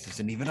place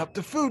isn't even up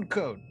to food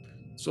code.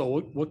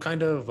 So what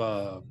kind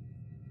of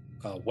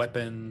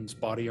weapons,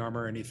 body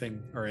armor,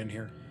 anything are in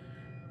here?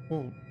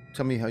 Well,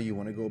 tell me how you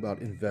want to go about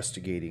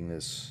investigating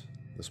this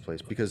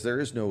place, because there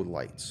is no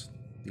lights.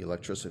 The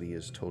electricity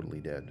is totally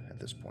dead at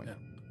this point. Yeah.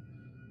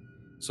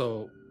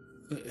 So,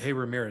 hey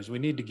Ramirez, we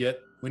need to get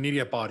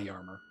body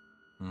armor.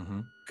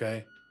 Mm-hmm.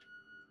 Okay.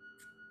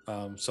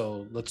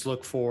 So let's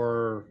look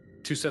for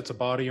 2 sets of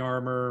body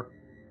armor,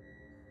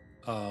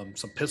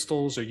 some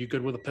pistols. Are you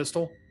good with a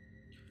pistol?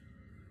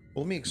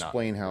 Well, let me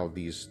explain how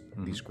these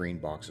green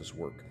boxes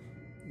work.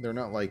 They're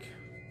not like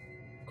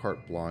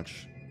carte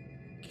blanche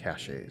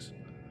caches.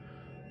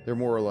 They're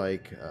more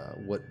like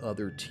what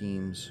other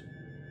teams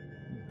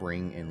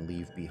bring and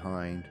leave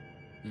behind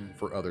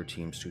for other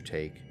teams to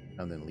take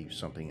and then leave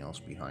something else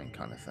behind,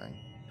 kind of thing.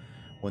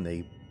 When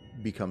they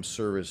become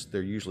serviced,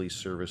 they're usually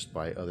serviced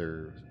by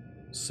other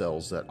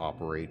cells that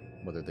operate,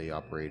 whether they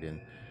operate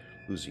in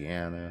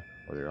Louisiana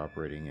or they're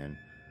operating in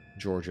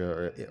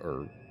Georgia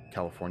or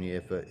California.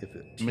 If a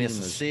team is,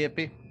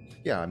 Mississippi.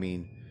 yeah, I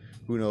mean,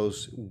 who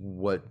knows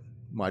what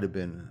might have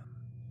been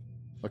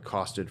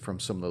accosted from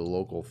some of the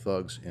local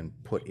thugs and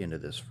put into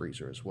this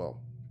freezer as well.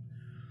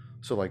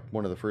 So, like,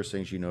 one of the first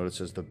things you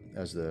notice as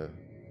the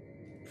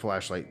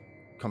flashlight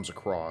comes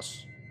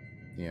across,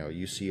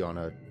 you see on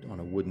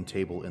a wooden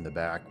table in the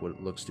back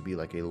what looks to be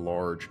like a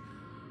large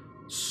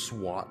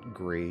SWAT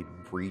grade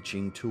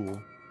breaching tool.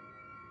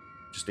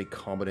 Just a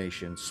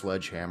combination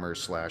sledgehammer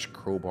 /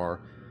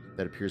 crowbar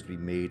that appears to be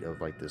made of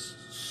like this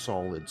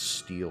solid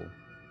steel.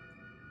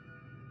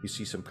 You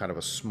see some kind of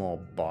a small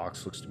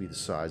box, looks to be the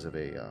size of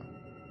a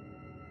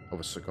of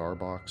a cigar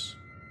box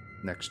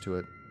next to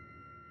it.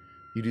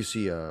 You do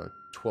see a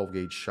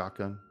 12-gauge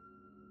shotgun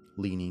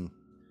leaning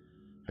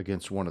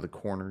against one of the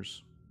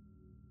corners,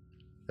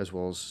 as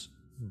well as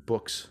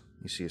books.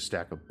 You see a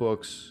stack of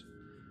books.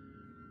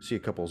 You see a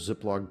couple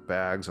Ziploc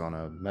bags on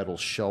a metal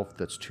shelf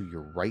that's to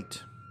your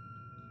right.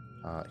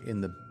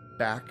 In the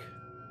back,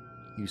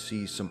 you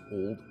see some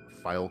old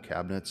file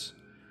cabinets,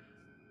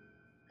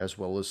 as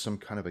well as some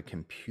kind of a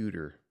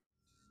computer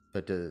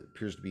that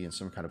appears to be in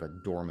some kind of a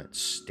dormant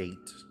state.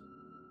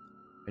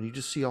 And you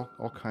just see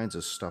all kinds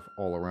of stuff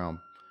all around.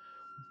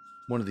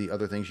 One of the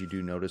other things you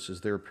do notice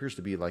is there appears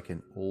to be like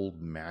an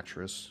old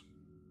mattress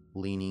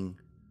leaning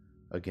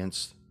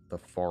against the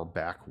far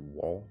back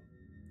wall.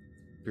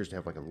 Appears to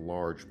have like a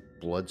large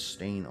blood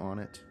stain on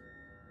it.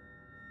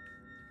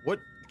 What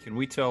can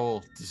we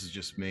tell? This is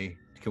just me.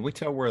 Can we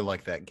tell where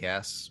like that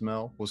gas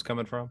smell was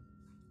coming from?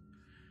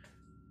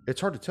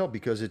 It's hard to tell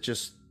because it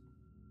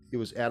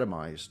was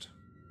atomized.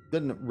 It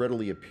doesn't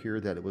readily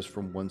appear that it was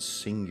from one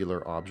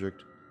singular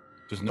object.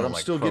 There's But no I'm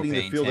like still getting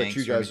the propane feel that tanks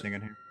you or guys. anything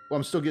in here? Well,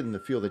 I'm still getting the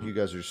feel that you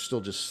guys are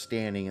still just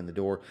standing in the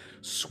door,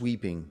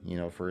 sweeping,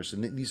 first.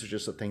 And these are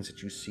just the things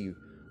that you see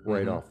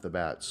right off the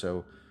bat.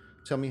 So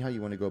tell me how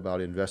you want to go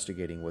about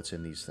investigating what's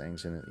in these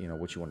things and,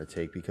 what you want to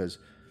take. Because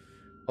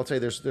I'll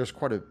tell you, there's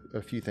quite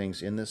a few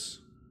things in this.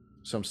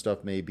 Some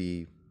stuff may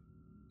be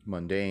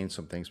mundane.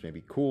 Some things may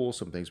be cool.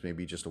 Some things may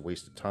be just a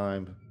waste of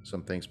time.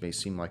 Some things may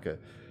seem like a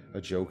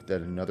joke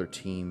that another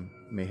team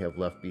may have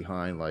left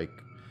behind, like,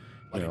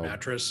 Like a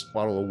mattress.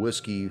 bottle of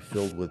whiskey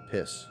filled with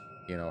piss.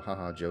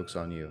 Haha, jokes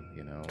on you.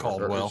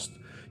 Caldwell.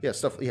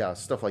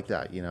 Stuff like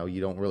that.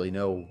 You don't really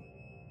know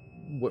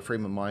what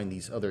frame of mind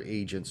these other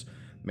agents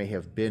may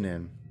have been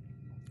in.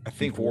 I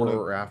think before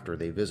or after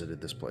they visited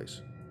this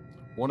place.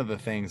 One of the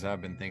things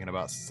I've been thinking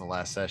about since the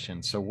last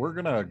session. So we're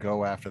gonna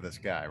go after this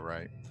guy,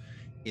 right?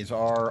 Is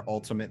our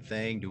ultimate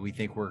thing? Do we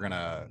think we're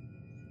gonna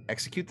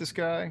execute this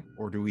guy,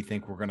 or do we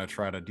think we're gonna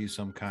try to do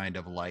some kind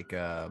of like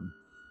a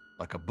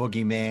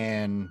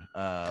boogeyman?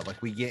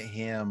 Like we get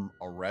him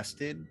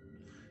arrested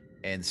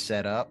and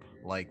set up.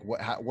 Like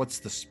what's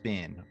the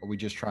spin? Are we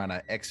just trying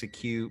to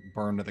execute,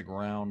 burn to the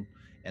ground?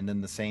 And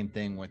then the same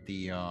thing with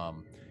the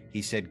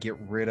he said get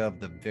rid of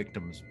the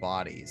victims'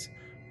 bodies.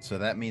 So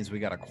that means we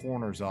got a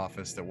coroner's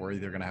office that we're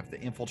either going to have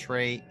to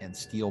infiltrate and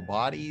steal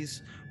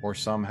bodies, or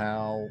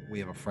somehow we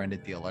have a friend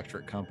at the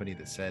electric company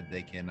that said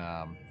they can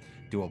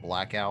do a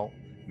blackout.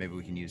 Maybe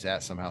we can use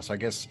that somehow. So I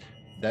guess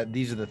that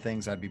these are the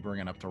things I'd be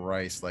bringing up to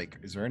Rice. Like,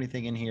 is there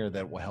anything in here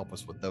that will help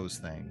us with those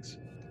things?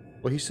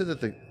 Well, he said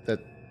that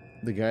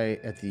the guy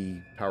at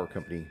the power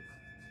company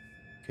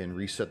can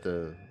reset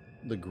the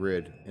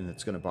grid, and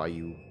it's going to buy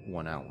you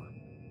 1 hour.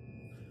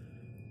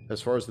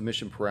 As far as the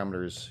mission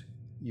parameters,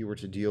 you were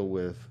to deal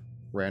with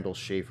Randall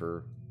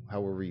Schaefer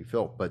however you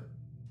felt, but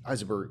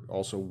Heisenberg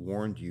also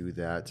warned you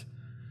that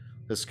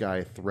this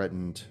guy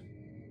threatened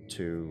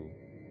to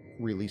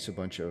release a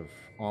bunch of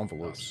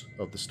envelopes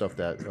of the stuff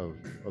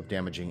of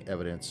damaging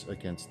evidence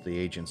against the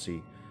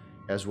agency,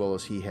 as well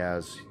as he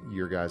has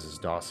your guys'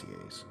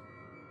 dossiers.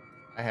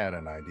 I had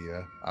an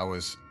idea. I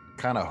was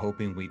kind of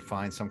hoping we'd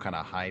find some kind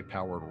of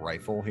high-powered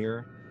rifle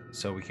here,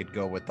 so we could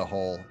go with the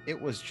whole, it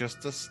was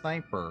just a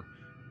sniper,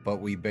 but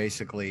we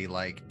basically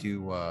like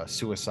do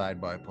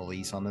suicide by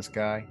police on this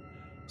guy.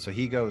 So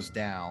he goes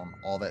down,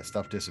 all that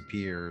stuff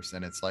disappears,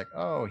 and it's like,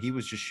 oh, he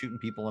was just shooting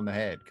people in the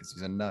head because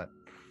he's a nut.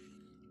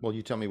 Well,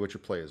 you tell me what your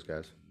play is,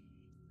 guys.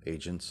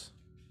 Agents.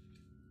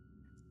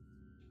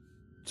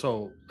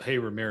 So, hey,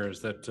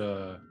 Ramirez,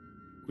 that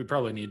we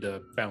probably need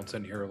to bounce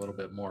in here a little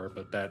bit more,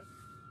 but that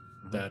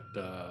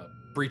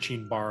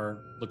breaching bar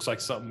looks like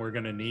something we're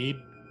gonna need.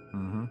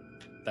 Mm-hmm.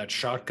 That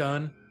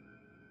shotgun.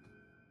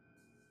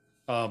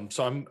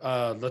 So I'm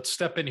let's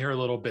step in here a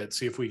little bit,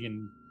 see if we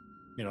can,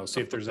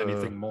 see if there's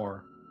anything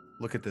more.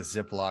 Look at the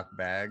Ziploc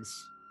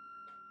bags.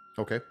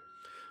 Okay.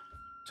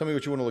 Tell me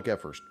what you want to look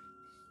at first.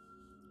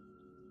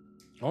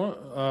 I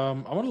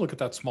want to look at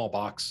that small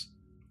box.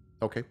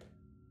 Okay.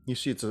 You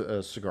see it's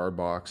a cigar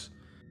box,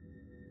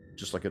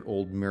 just like an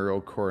old Miro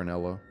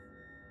Coronella.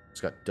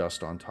 It's got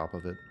dust on top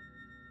of it.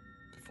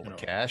 Full of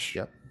cash.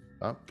 Yep.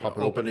 Pop Yeah, it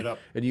open, it up.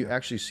 and you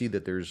actually see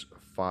that there's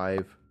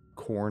 5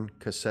 corn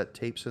cassette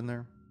tapes in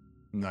there.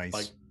 Nice.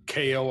 Like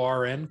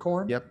KORN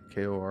corn. Yep,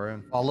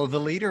 KORN. Follow the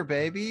leader,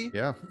 baby.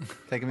 Yeah.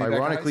 Taking me back to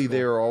high Ironically, school.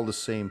 they are all the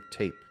same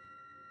tape.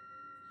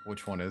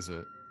 Which one is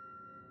it?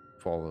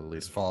 Follow the lead.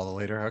 Is Follow the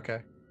Leader? Okay.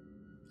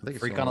 I think it's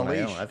Freak the on a only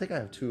one I Leash. own. I think I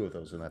have 2 of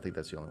those, and I think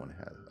that's the only one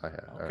I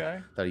have.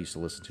 Okay. That I used to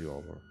listen to all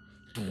over.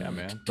 Yeah,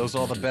 man. Those are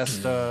all the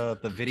best the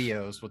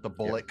videos with the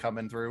bullet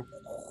coming through.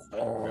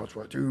 Oh, that's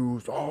what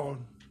dude's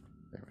on.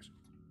 Anyways.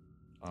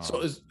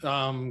 So is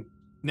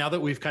now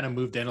that we've kind of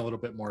moved in a little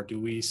bit more, do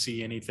we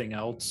see anything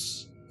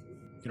else,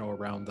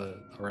 around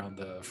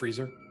the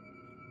freezer?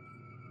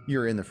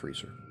 You're in the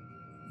freezer.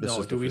 This No,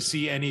 is the do we freezer.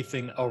 see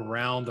anything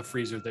around the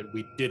freezer that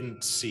we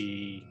didn't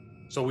see?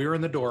 So we were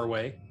in the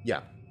doorway.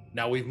 Yeah.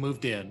 Now we've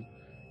moved in.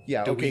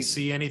 Yeah, Do okay. we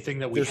see anything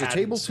that we There's a hadn't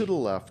table seen? to the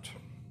left,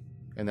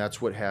 and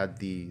that's what had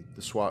the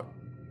SWAT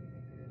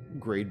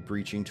grade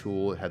breaching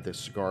tool. It had this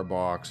cigar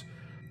box.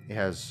 It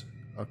has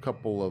a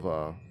couple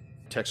of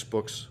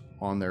textbooks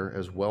on there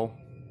as well.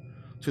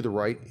 To the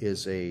right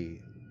is a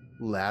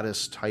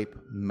lattice type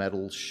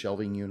metal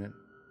shelving unit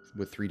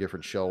with 3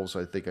 different shelves.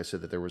 I think I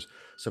said that there was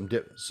some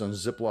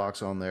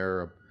Ziplocs on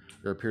there.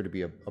 There appeared to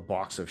be a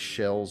box of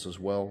shells as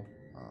well.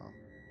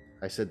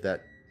 I said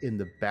that in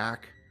the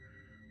back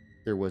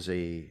there was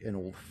an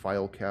old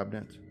file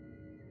cabinet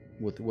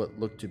with what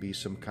looked to be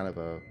some kind of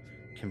a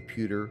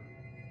computer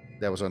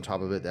that was on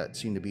top of it that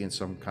seemed to be in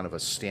some kind of a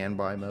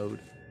standby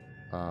mode.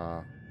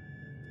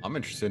 I'm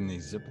interested in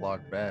these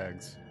Ziploc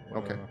bags.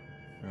 Okay.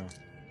 Yeah.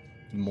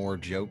 More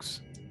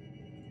jokes.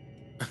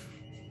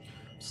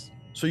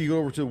 So you go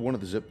over to one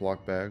of the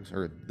Ziploc bags,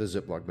 or the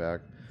Ziploc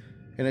bag,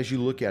 and as you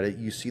look at it,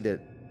 you see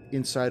that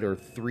inside are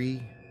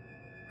 3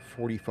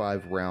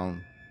 45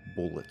 round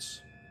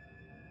bullets.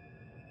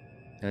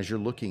 And as you're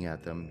looking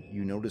at them,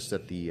 you notice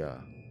that the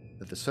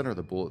center of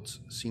the bullets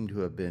seem to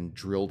have been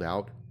drilled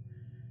out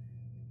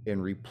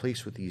and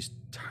replaced with these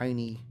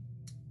tiny,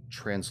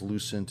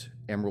 translucent,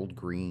 emerald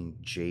green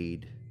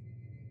jade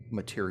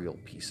material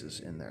pieces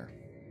in there.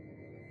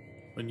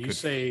 When you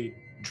say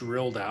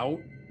drilled out,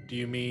 do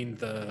you mean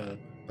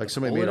like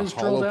somebody made a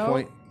hollow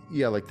point?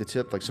 Yeah, like the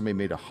tip, like somebody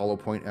made a hollow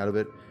point out of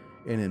it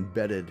and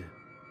embedded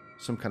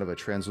some kind of a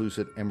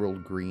translucent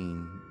emerald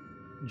green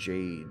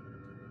jade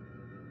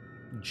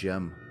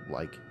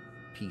gem-like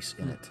piece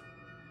in it.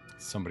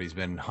 Somebody's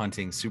been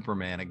hunting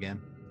Superman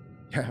again.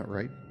 Yeah,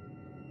 right.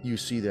 You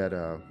see that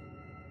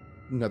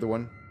another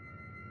one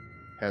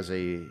has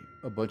a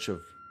bunch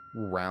of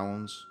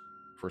rounds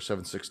for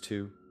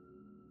 7.62,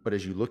 but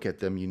as you look at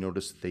them, you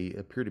notice they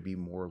appear to be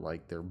more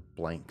like they're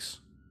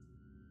blanks.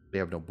 They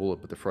have no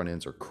bullet, but the front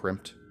ends are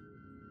crimped,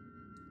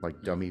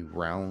 like dummy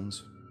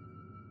rounds.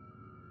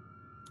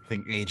 I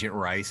think Agent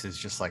Rice is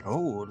just like,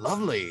 oh,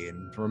 lovely.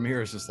 And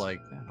Ramirez is like,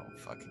 I don't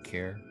fucking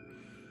care.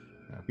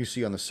 Yeah. You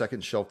see on the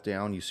second shelf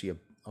down, you see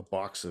a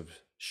box of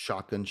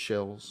shotgun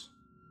shells.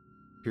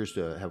 Appears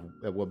to have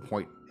at one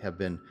point have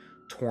been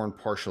torn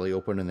partially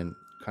open and then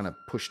kind of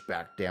pushed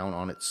back down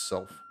on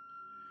itself.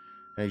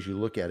 And as you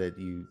look at it,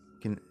 you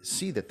can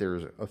see that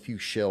there's a few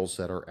shells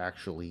that are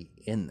actually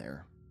in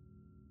there.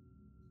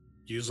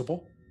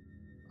 Usable?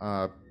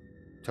 Tell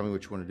me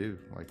what you want to do.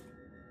 Like,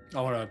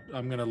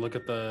 I'm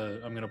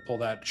gonna pull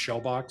that shell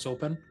box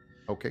open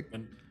okay.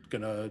 and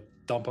gonna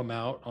dump them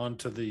out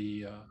onto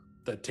the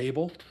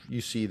table. You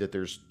see that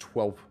there's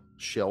 12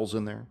 shells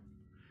in there,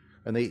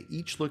 and they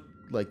each look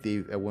like they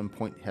at one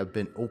point have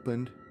been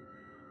opened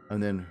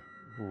and then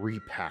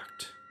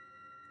repacked.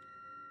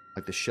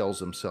 Like the shells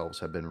themselves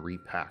have been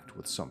repacked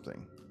with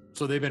something.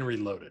 So they've been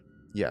reloaded.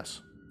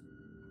 Yes.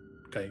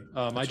 Okay.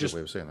 That's a good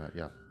way of saying that.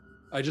 Yeah.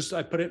 I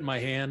put it in my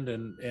hand,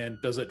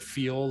 and does it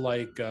feel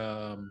like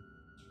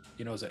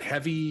is it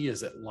heavy?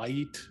 Is it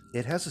light?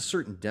 It has a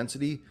certain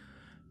density,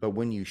 but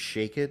when you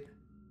shake it,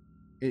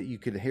 you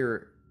could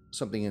hear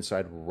something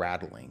inside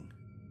rattling,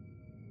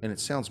 and it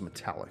sounds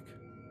metallic.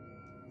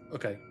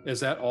 Okay. Is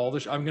that all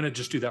I'm going to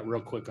just do that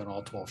real quick on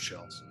all 12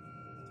 shells.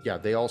 Yeah,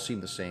 they all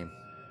seem the same.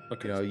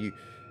 Okay. You know,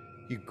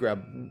 you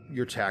grab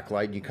your tack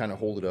light and you kind of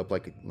hold it up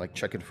like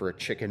checking for a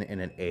chicken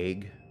and an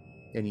egg,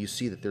 and you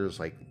see that there's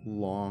like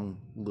long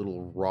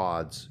little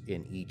rods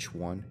in each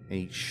one, in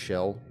each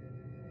shell.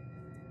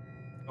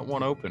 I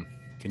want open.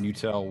 Can you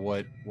tell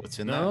what's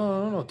in that?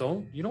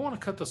 No, you don't want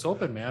to cut this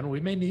open, man. We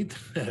may need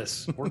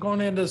this. We're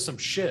going into some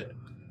shit.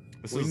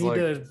 This we is need like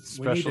to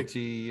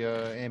specialty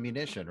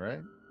ammunition,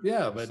 right?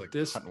 Yeah, It's but like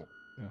this hunting-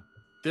 yeah.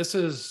 this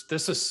is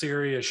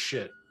serious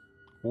shit.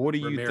 What do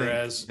you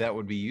Ramirez. think that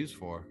would be used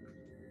for?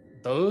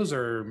 Those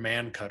are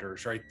man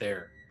cutters right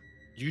there.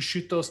 You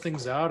shoot those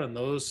things out, and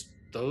those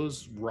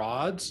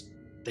rods,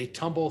 they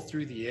tumble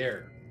through the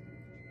air.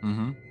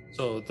 Mm-hmm.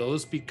 So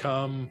those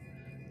become,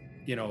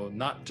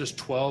 not just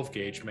 12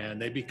 gauge, man.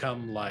 They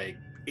become like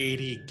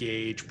 80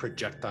 gauge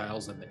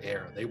projectiles in the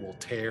air. They will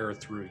tear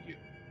through you.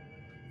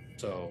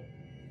 So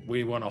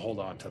we want to hold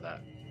on to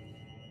that.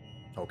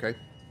 Okay.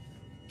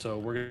 So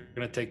we're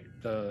gonna take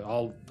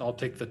I'll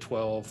take the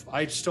 12.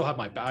 I still have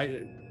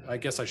I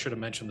guess I should have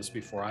mentioned this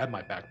before. I have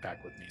my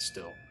backpack with me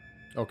still.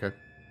 Okay.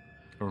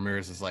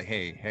 Ramirez is like,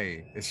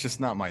 hey, it's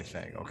just not my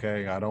thing,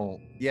 okay?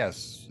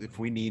 Yes, if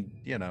we need,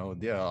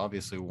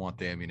 obviously we want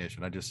the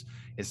ammunition.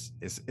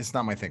 It's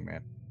not my thing,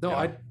 man. No,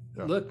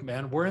 Yeah. Look,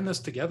 man, we're in this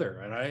together,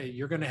 and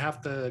you're gonna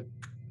have to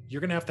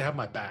have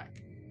my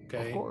back,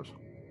 okay? Of course.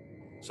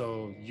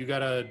 So you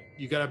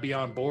gotta be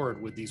on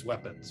board with these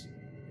weapons.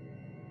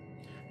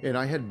 And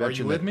I had Are you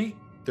mentioned with that me?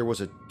 there was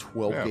a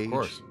 12 Yeah, of gauge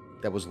course.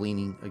 that was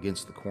leaning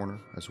against the corner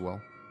as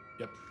well.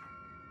 Yep.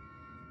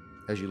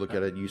 As you look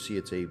at it, you see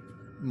it's a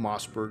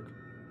Mossberg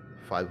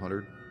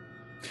 500,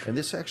 and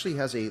this actually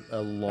has a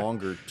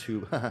longer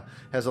tube.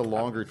 Has a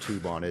longer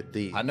tube on it.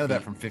 I know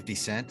that from 50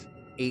 Cent.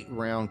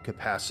 8-round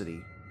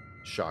capacity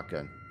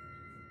shotgun.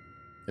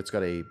 It's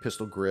got a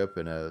pistol grip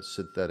and a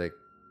synthetic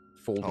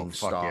folding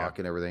fuck stock yeah.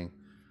 and everything.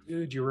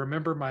 Dude, you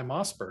remember my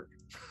Mossberg?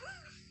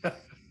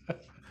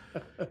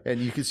 And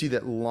you can see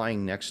that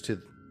lying next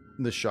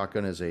This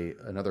shotgun is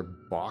another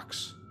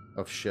box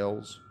of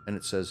shells, and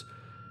it says,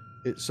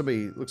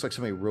 looks like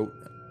somebody wrote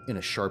in a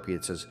Sharpie,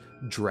 it says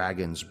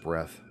Dragon's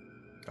Breath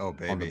Oh,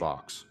 baby. on the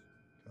box.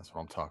 That's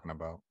what I'm talking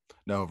about.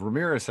 No,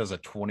 Ramirez has a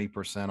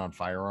 20% on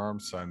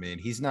firearms. So, I mean,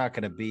 he's not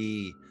going to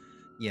be,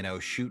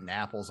 shooting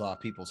apples off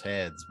people's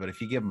heads. But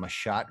if you give him a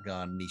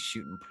shotgun and he's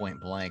shooting point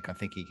blank, I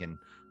think he can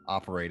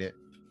operate it.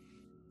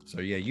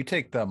 So, yeah, you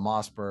take the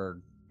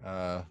Mossberg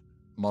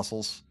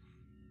muscles.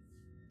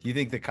 Do you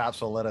think the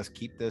cops will let us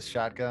keep this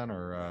shotgun,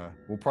 or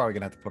we're probably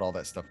going to have to put all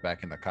that stuff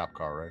back in the cop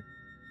car, right?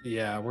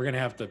 Yeah, we're going to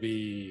have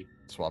to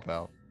Swap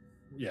out.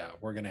 Yeah,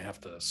 we're going to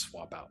have to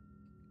swap out.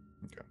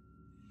 Okay.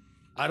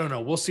 I don't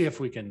know. We'll see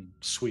if we can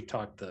sweet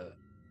talk the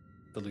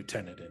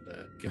lieutenant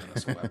into giving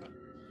us a weapon.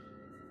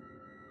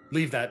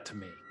 Leave that to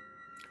me.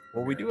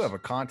 Well, we do have a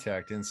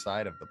contact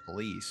inside of the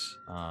police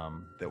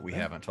that we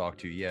haven't talked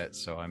to yet.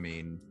 So, I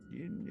mean,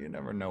 you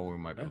never know what we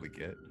might be able to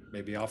get.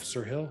 Maybe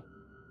Officer Hill.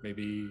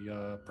 Maybe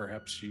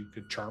perhaps you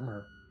could charm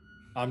her.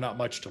 I'm not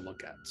much to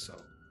look at, so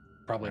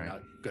probably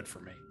not good for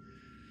me.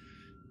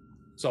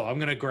 So I'm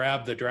going to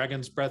grab the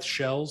Dragon's Breath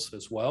shells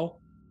as well.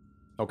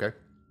 Okay.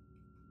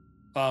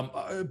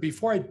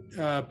 Before I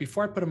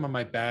put them in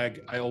my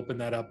bag, I open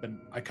that up and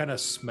I kind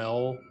of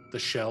smell the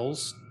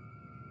shells.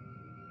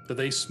 Do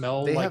they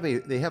smell?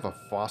 They have a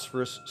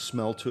phosphorus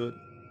smell to it,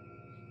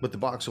 but the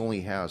box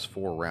only has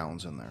 4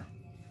 rounds in there.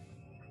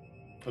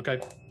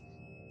 Okay.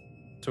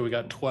 So we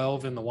got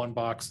 12 in the one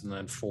box and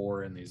then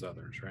 4 in these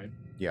others, right?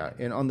 Yeah,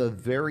 and on the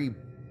very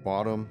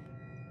bottom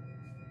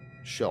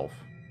shelf,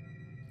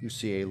 you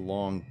see a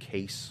long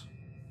case.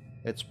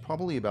 It's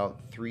probably about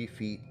 3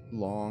 feet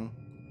long,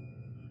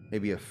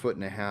 maybe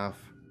 1.5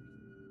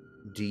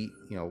 feet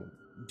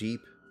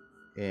deep,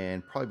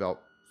 and probably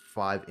about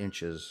 5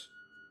 inches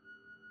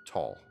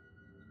tall.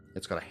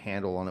 It's got a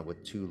handle on it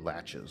with 2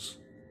 latches.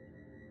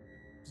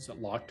 Is it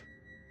locked?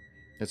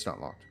 It's not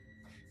locked.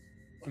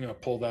 I'm going to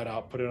pull that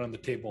out, put it on the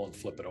table, and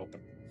flip it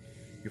open.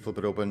 You flip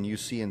it open, you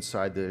see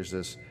inside there's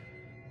this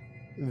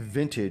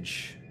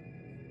vintage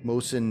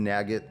Mosin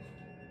Nagant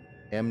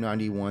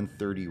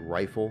M9130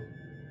 rifle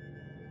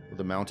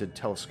with a mounted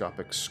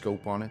telescopic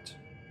scope on it.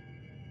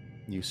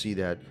 You see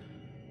that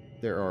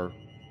there are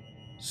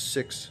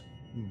 6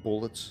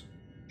 bullets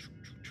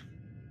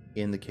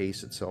in the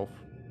case itself.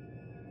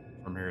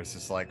 Ramirez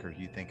is like, are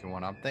you thinking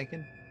what I'm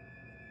thinking?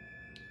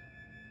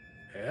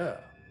 Yeah.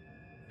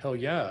 Hell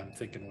yeah, I'm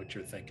thinking what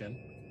you're thinking.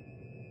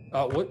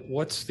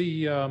 What's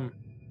the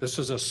this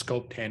is a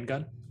scoped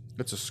handgun?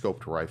 It's a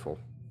scoped rifle.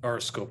 Or a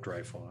scoped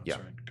rifle. That's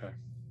Yeah. right. Okay.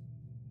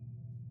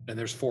 And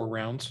there's 4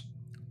 rounds?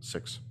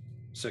 6.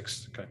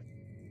 6. Okay.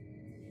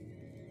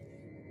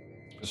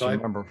 So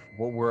remember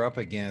what we're up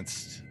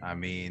against. I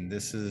mean,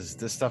 this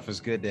stuff is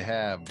good to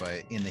have,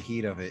 but in the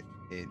heat of it,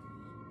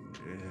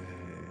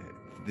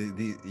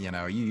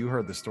 you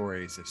heard the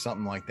stories. If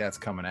something like that's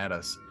coming at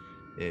us,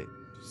 it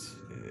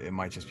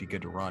might just be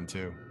good to run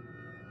too.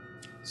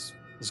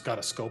 It's got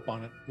a scope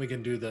on it. We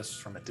can do this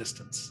from a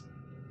distance.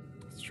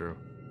 It's true.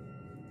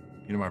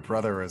 My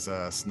brother is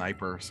a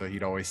sniper, so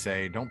he'd always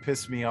say, "Don't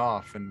piss me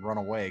off and run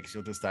away, because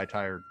you'll just die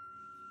tired."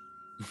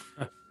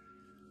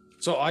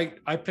 So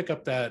I pick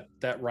up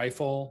that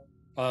rifle.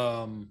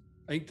 I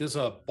think there's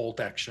a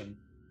bolt action,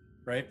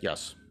 right?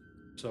 Yes.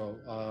 So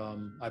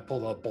I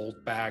pull the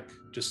bolt back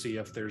to see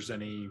if there's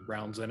any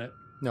rounds in it.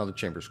 No, the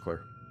chamber's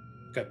clear.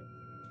 Okay.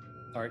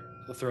 All right.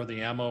 I'll throw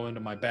the ammo into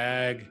my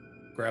bag,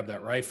 grab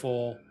that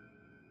rifle.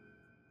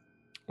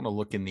 I want to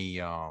look in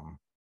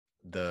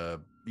the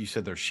you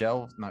said there's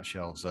shelves, not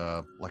shelves,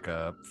 like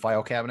a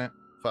file cabinet.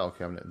 File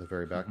cabinet in the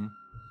very back. Mm-hmm.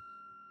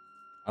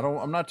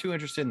 I'm not too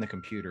interested in the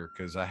computer,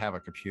 because I have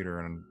a computer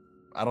and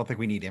I don't think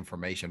we need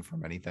information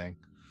from anything.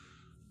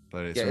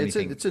 But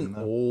it's an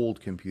old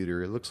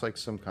computer. It looks like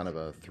some kind of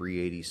a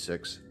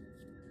 386.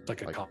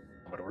 Like a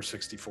Commodore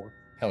 64.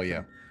 Hell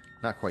yeah.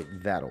 Not quite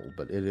that old,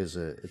 but it's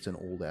an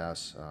old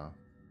ass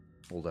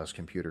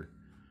computer.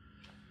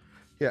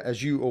 Yeah,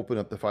 as you open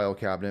up the file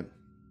cabinet,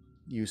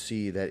 you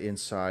see that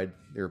inside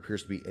there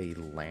appears to be a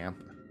lamp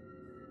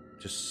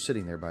just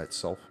sitting there by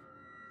itself.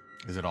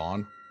 Is it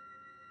on?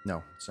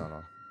 No, it's not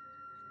on.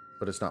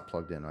 But it's not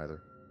plugged in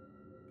either.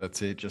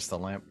 That's it, just a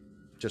lamp?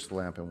 Just a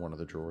lamp in one of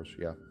the drawers,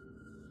 yeah.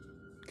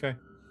 Okay.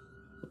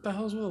 What the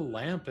hell's with a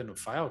lamp in a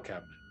file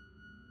cabinet?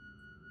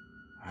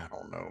 I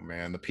don't know,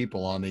 man. The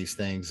people on these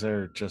things,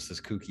 they're just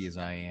as kooky as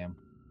I am.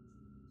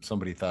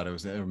 Somebody thought it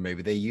was, or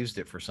maybe they used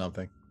it for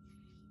something.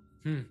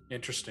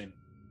 Interesting.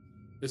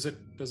 Does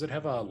it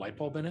have a light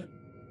bulb in it?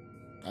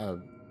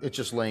 It's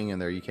just laying in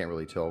there. You can't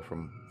really tell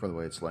from the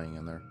way it's laying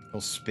in there.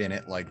 He'll spin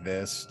it like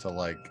this to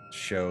like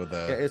show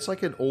the. Yeah, it's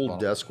like an old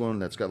desk one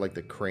that's got like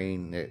the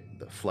crane, the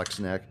flex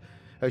neck.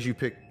 As you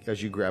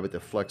grab it to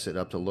flex it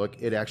up to look,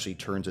 it actually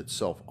turns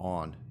itself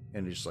on,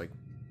 and it's just like,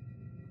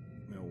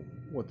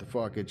 what the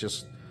fuck?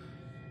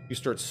 You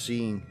start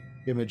seeing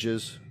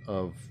images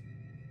of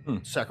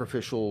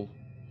sacrificial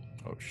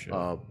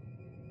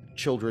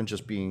children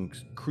just being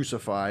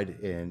crucified,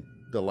 and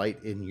the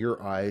light in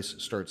your eyes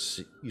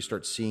you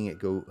start seeing it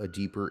go a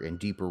deeper and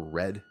deeper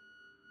red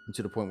and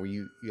to the point where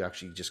you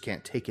actually just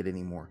can't take it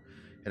anymore.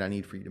 And I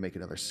need for you to make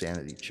another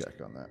sanity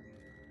check on that.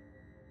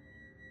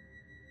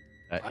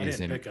 That I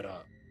isn't- didn't pick it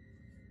up.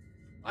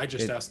 I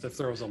just asked if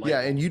there was a light. Yeah,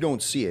 bulb. and you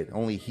don't see it.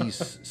 Only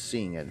he's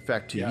seeing it. In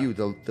fact, to Yeah. you,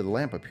 the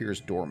lamp appears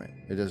dormant.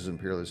 It doesn't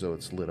appear as though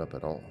it's lit up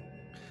at all.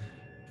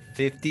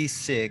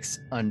 56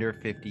 under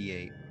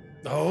 58.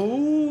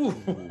 Oh,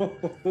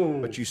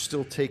 But you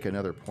still take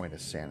another point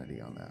of sanity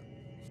on that.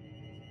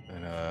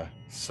 And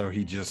so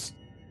he just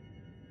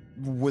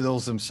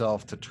wills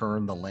himself to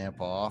turn the lamp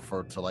off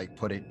or to like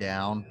put it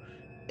down,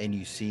 and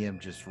you see him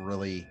just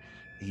really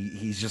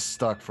he's just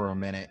stuck for a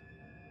minute.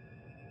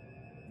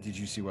 Did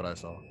you see what I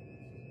saw?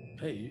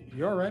 Hey,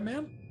 you all right,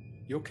 man?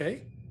 You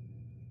okay?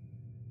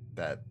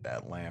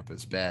 That lamp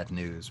is bad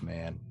news,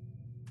 man.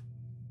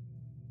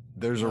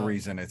 There's a Well-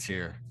 reason it's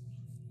here.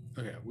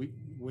 Okay,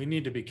 we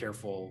need to be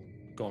careful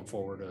going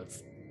forward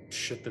of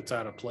shit that's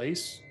out of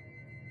place.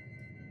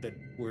 That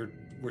we're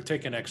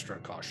taking extra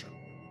caution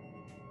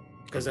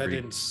because that Agreed.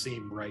 didn't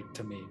seem right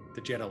to me.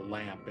 That you had a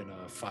lamp in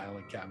a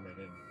filing cabinet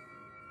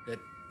and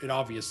it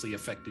obviously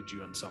affected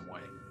you in some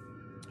way.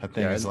 That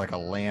thing Yeah, is and- like a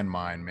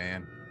landmine,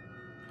 man.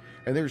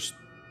 And there's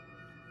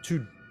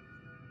 2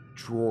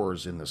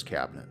 drawers in this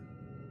cabinet.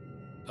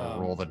 I'll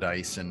roll the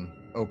dice and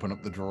open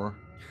up the drawer.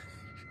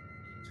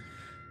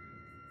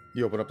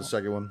 You open up the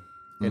second one,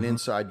 and Mhm.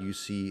 inside you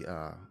see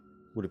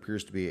what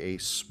appears to be a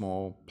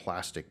small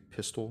plastic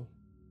pistol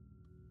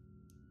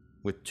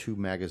with 2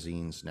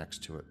 magazines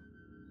next to it.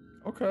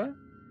 Okay.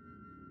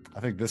 I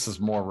think this is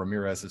more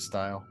Ramirez's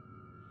style.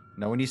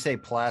 Now, when you say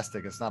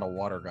plastic, it's not a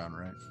water gun,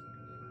 right?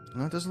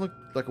 No, it doesn't look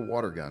like a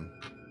water gun,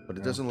 but it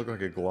Yeah. doesn't look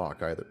like a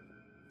Glock either.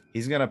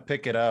 He's gonna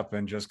pick it up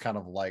and just kind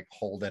of like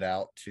hold it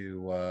out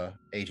to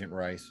Agent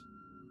Rice.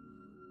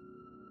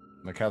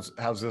 Like,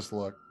 how's this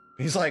look?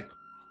 He's like,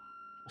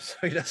 so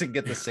he doesn't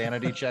get the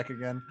sanity check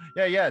again.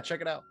 Yeah,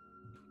 check it out.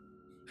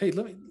 Hey,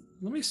 let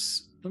me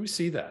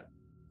see that.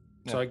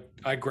 So Yeah.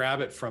 I grab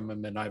it from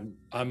him and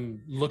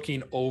I'm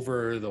looking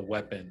over the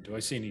weapon. Do I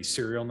see any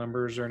serial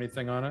numbers or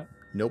anything on it?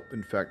 Nope.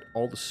 In fact,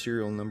 all the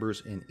serial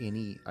numbers and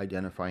any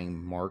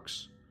identifying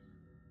marks,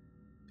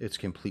 it's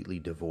completely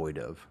devoid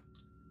of.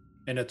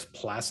 And it's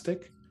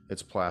plastic.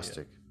 It's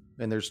plastic.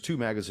 And there's 2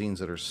 magazines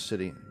that are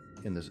sitting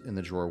in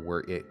the drawer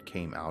where it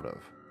came out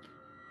of.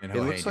 And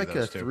It looks like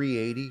a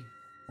 380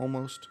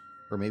 almost,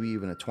 or maybe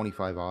even a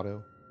 25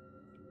 auto.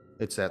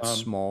 It's that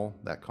small,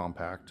 that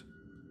compact.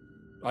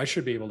 I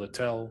should be able to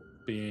tell,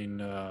 being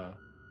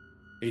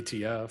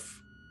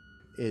ATF.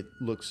 It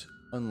looks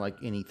unlike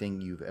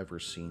anything you've ever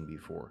seen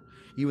before.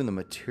 Even the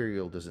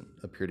material doesn't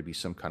appear to be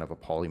some kind of a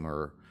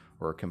polymer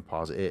or a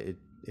composite.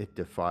 It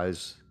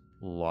defies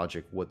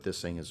logic what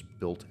this thing is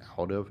built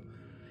out of.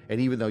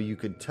 And even though you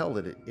could tell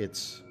that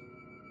it's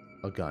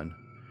a gun,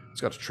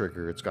 it's got a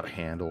trigger, it's got a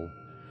handle,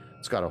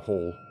 it's got a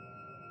hole,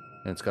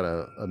 and it's got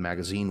a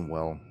magazine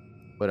well.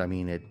 But I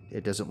mean,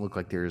 it doesn't look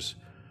like there's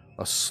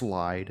a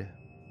slide.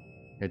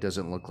 It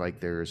doesn't look like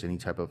there's any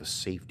type of a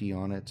safety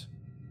on it.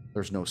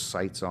 There's no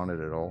sights on it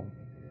at all.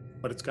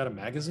 But it's got a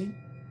magazine?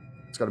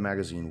 It's got a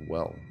magazine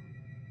well.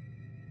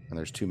 And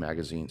there's 2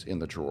 magazines in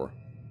the drawer.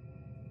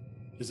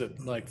 Is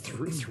it like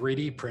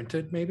 3D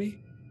printed maybe?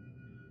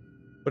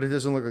 But it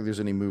doesn't look like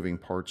there's any moving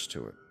parts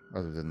to it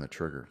other than the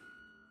trigger.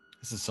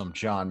 This is some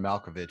John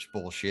Malkovich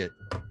bullshit.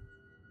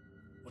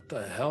 What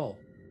the hell?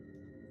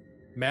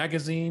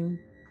 Magazine,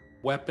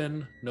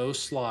 weapon, no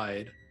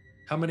slide.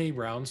 How many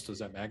rounds does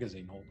that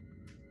magazine hold?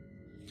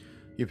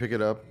 You pick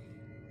it up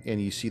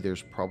and you see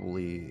there's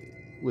probably,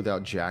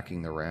 without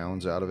jacking the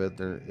rounds out of it,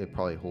 it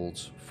probably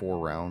holds 4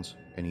 rounds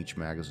in each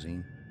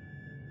magazine.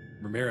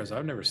 Ramirez,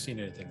 I've never seen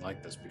anything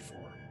like this before.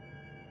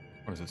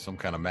 What is it, some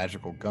kind of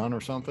magical gun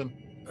or something?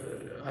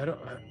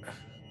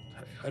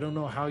 I don't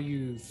know how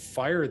you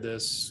fire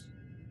this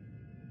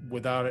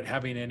without it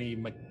having any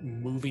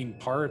moving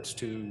parts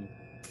to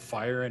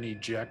fire and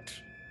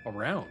eject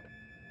around.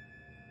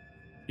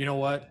 You know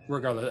what?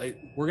 Regardless,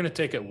 we're going to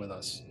take it with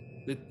us.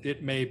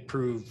 It may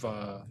prove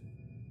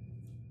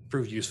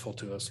useful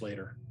to us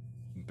later.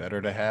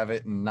 Better to have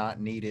it and not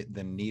need it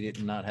than need it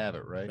and not have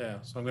it, right? Yeah,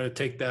 so I'm going to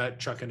take that,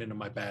 chuck it into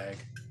my bag.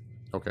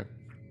 Okay.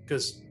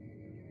 Because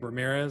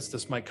Ramirez,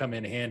 this might come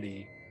in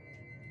handy.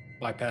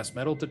 Bypass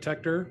metal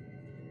detector,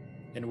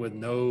 and with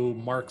no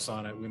marks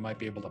on it, we might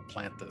be able to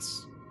plant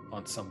this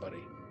on somebody.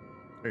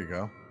 There you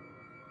go.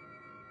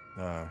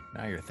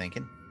 Now you're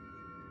thinking.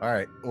 All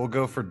right, we'll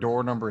go for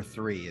door number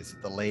 3. Is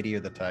it the lady or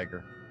the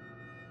tiger?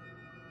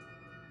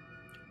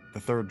 The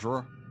third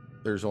drawer?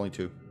 There's only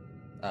 2.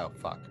 Oh,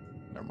 fuck.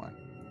 Never mind.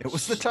 It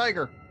was the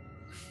tiger.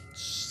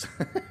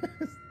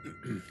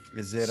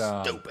 Is it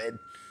Stupid.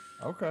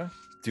 Okay.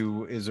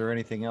 Is there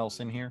anything else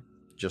in here?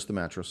 Just the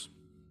mattress.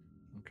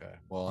 Okay.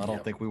 Well, I don't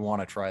Yep. think we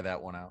want to try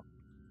that one out.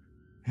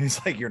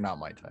 He's like, you're not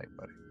my type,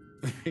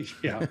 buddy.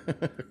 Yeah,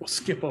 we'll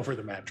skip over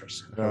the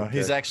mattress.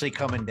 He's Okay. actually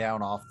coming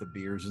down off the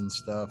beers and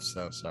stuff,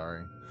 so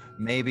sorry.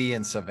 Maybe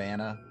in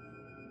Savannah,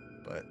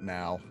 but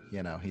now,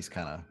 he's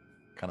kind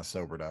of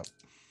sobered up.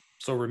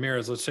 So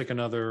Ramirez, let's take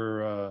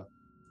another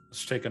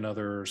Let's take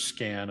another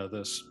scan of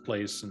this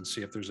place and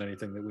see if there's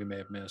anything that we may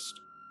have missed.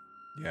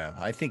 Yeah,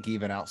 I think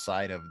even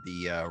outside of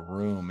the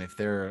room, if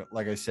they're,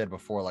 like I said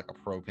before, like a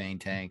propane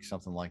tank,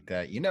 something like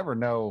that, you never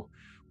know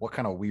what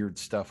kind of weird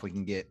stuff we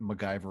can get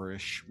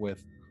MacGyver-ish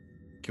with.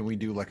 Can we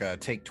do like a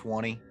take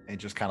 20 and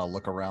just kind of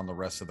look around the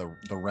rest of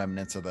the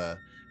remnants of the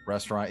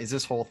restaurant? Is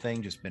this whole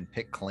thing just been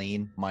picked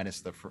clean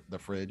minus the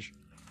fridge?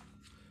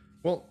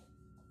 Well,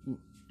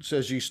 so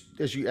as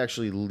you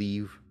actually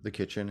leave the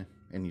kitchen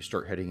and you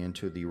start heading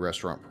into the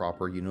restaurant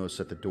proper, you notice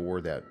that the door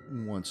that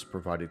once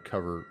provided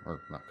cover, or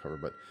not cover,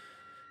 but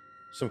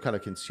some kind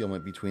of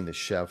concealment between the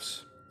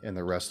chefs and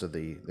the rest of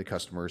the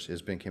customers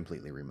has been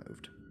completely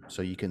removed.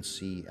 So you can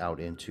see out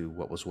into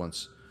what was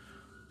once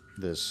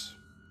this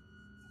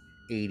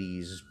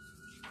 80s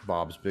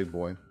Bob's Big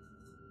Boy.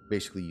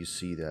 Basically, you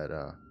see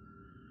that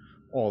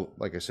all,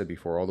 like I said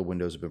before, all the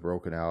windows have been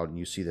broken out, and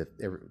you see that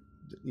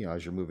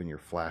as you're moving your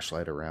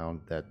flashlight around,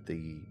 that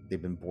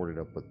they've been boarded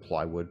up with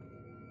plywood.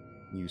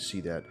 You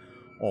see that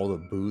all the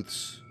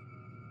booths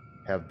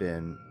have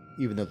been,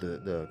 even though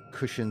the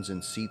cushions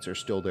and seats are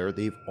still there,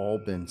 they've all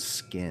been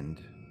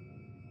skinned.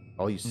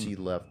 All you see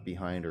left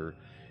behind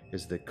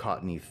is the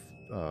cottony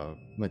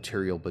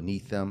material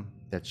beneath them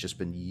that's just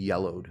been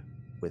yellowed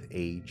with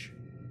age.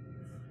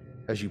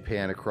 As you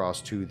pan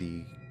across to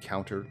the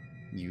counter,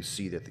 you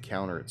see that the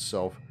counter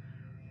itself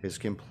is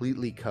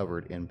completely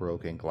covered in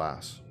broken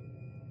glass.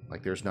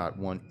 Like there's not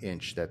 1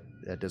 inch that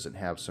doesn't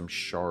have some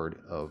shard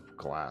of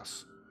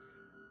glass.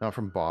 Not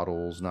from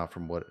bottles, not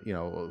from what,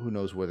 who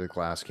knows where the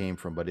glass came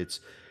from, but it's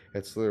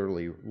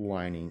literally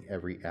lining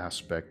every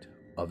aspect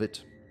of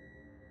it.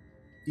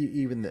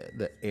 Even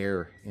the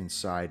air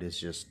inside is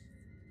just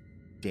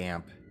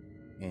damp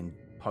and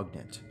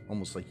pungent,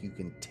 almost like you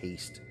can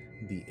taste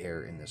the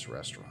air in this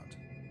restaurant.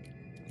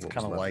 It's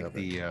kind of like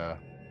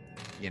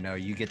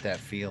you get that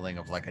feeling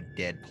of like a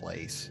dead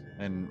place,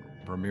 and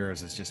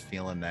Ramirez is just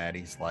feeling that.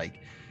 He's like,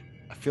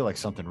 I feel like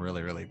something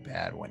really, really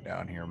bad went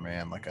down here,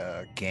 man. Like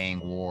a gang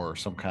war or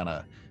some kind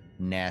of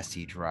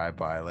nasty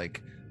drive-by.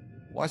 Like,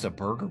 why is a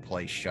burger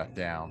place shut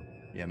down?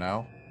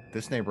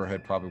 This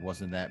neighborhood probably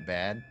wasn't that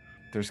bad.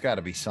 There's got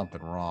to be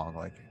something wrong.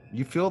 Like,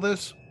 you feel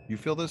this? You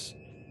feel this?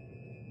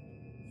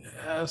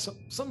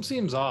 Something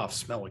seems off.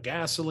 Smell of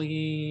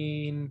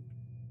gasoline.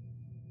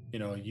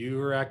 You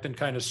were acting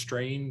kind of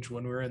strange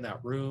when we were in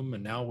that room,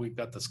 and now we've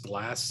got this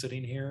glass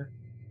sitting here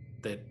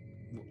that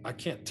I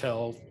can't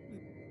tell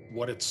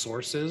what its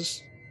source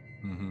is.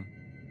 Mm-hmm.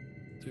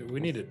 Dude,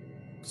 we need it.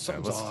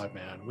 Something's odd,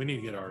 man. We need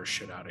to get our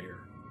shit out of here.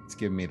 It's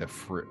giving me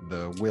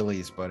the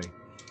willies, buddy.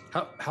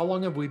 How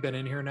long have we been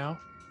in here now?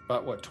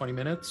 About what, 20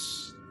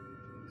 minutes?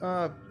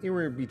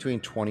 Anywhere between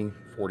 20,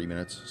 40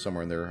 minutes,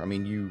 somewhere in there. I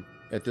mean,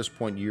 at this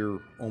point,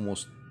 you're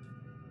almost,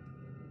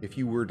 if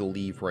you were to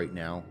leave right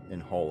now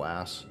and haul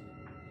ass,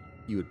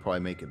 you would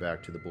probably make it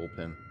back to the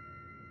bullpen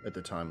at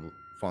the time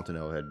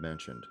Fontenot had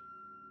mentioned.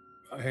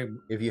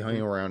 If you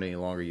hang around any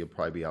longer, you'll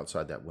probably be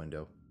outside that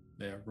window.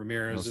 Yeah,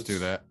 Ramirez. Let's do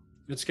that.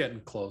 It's getting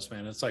close,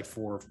 man. It's like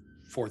 4:30,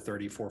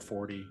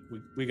 4:40.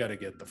 We got to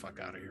get the fuck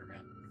out of here,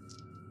 man.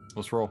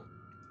 Let's roll.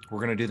 We're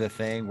going to do the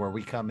thing where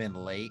we come in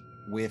late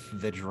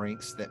with the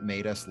drinks that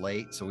made us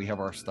late. So we have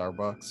our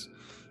Starbucks,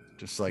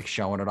 just like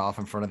showing it off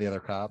in front of the other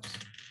cops.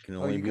 Can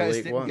only you be guys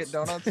late didn't once. get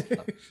donuts?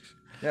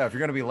 Yeah, if you're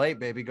going to be late,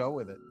 baby, go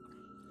with it.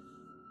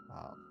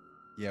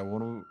 Yeah,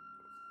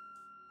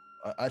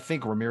 I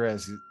think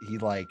Ramirez, he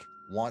like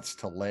wants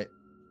to let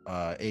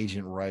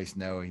Agent Rice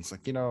know. He's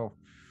like,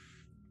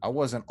 I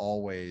wasn't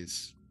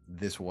always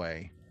this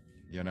way.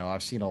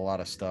 I've seen a lot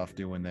of stuff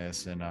doing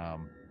this, and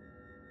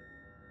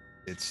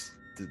it's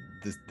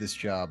this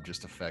job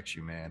just affects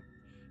you, man.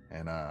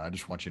 And I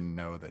just want you to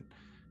know that.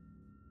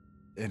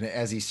 And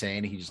as he's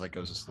saying, he just like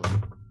goes to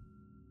sleep.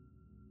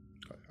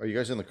 Are you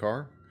guys in the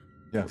car?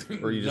 Yeah.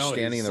 Or are you just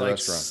standing in the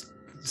restaurant?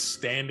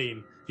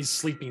 Standing. He's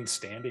sleeping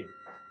standing.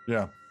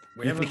 Yeah.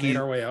 We haven't made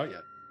our way out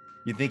yet.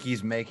 You think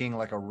he's making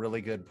like a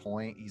really good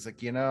point? He's like,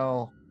 They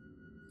know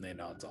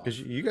it's off. Because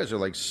you guys are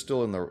like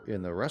still in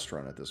the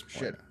restaurant at this point.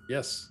 Shit.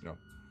 Yes.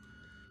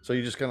 So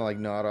you just kind of like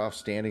nod off,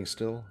 standing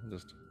still,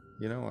 just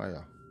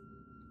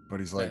But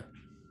he's like,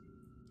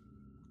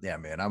 yeah,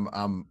 man,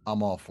 I'm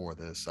all for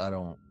this.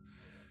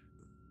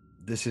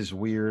 This is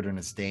weird and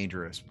it's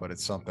dangerous, but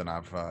it's something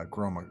I've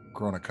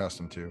grown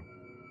accustomed to.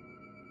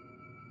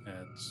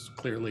 It's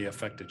clearly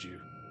affected you.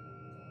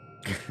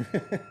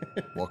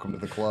 Welcome to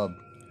the club.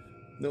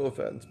 No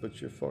offense,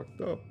 but you're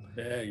fucked up.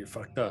 Yeah, you're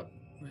fucked up.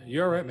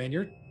 You're all right, man.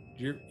 You're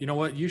you know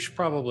what? You should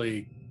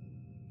probably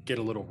get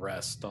a little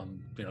rest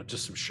on,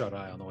 just some shut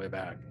eye on the way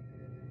back.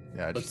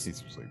 Yeah, I just need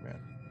some sleep, man.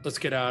 Let's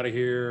get out of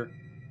here.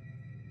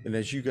 And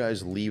as you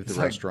guys leave the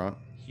restaurant,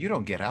 you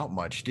don't get out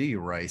much, do you,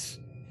 Rice?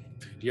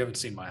 You haven't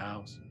seen my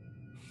house.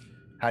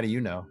 How do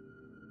you know?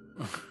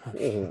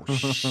 oh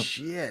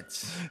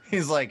shit!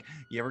 He's like,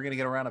 you ever gonna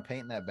get around to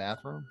painting that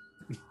bathroom?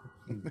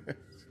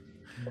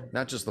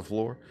 Not just the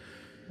floor.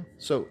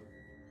 So,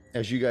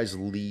 as you guys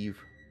leave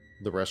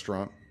the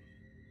restaurant,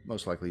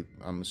 most likely,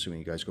 I'm assuming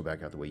you guys go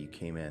back out the way you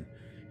came in.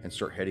 and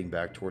start heading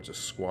back towards a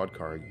squad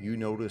car, you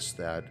notice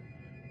that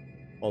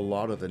a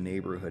lot of the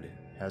neighborhood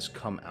has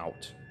come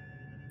out,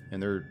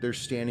 and they're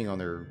standing on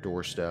their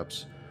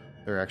doorsteps.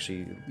 They're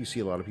actually, you see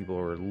a lot of people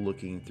are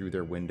looking through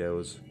their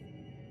windows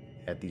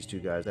at these two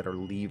guys that are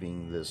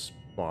leaving this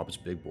Bob's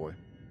Big Boy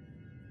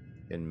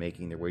and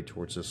making their way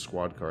towards this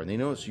squad car. And they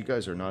notice you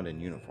guys are not in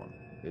uniform.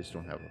 You guys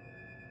don't have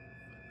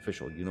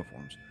official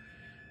uniforms.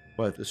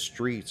 But the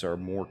streets are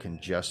more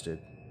congested,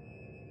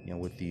 you know,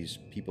 with these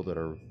people that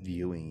are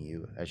viewing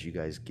you as you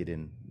guys get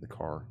in the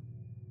car.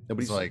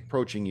 Nobody's like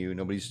approaching you.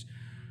 Nobody's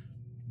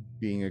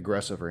being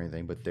aggressive or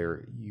anything, but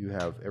you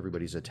have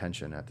everybody's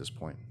attention at this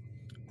point.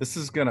 This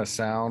is gonna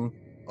sound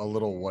a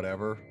little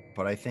whatever,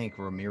 but I think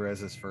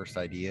Ramirez's first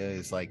idea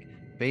is like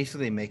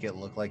basically make it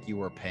look like you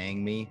were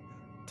paying me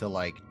to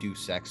like do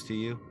sex to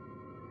you,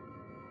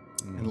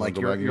 and like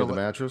you're the like,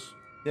 mattress.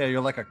 yeah,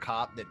 you're like a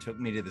cop that took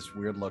me to this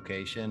weird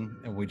location,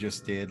 and we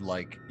just did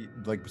like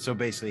so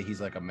basically he's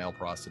like a male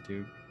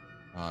prostitute,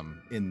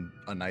 in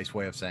a nice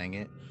way of saying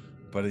it,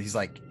 but he's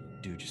like,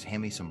 dude, just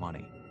hand me some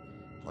money,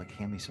 like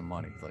hand me some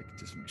money, like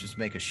just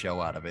make a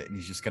show out of it, and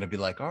he's just gonna be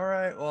like, all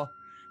right,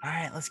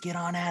 let's get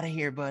on out of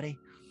here, buddy.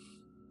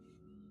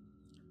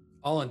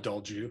 I'll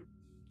indulge you.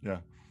 Yeah.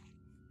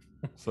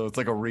 So it's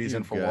like a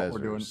reason You for what guys we're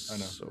are doing. I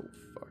know. So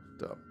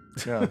fucked up.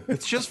 Yeah.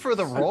 It's just for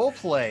the role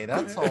play.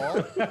 That's all.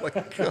 Oh my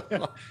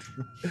God.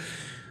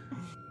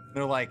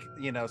 They're like,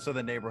 you know, so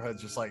the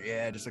neighborhood's just like,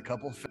 yeah, just a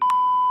couple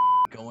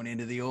going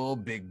into the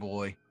old big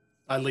boy.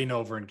 I lean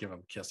over and give him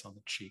a kiss on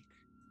the cheek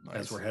Nice.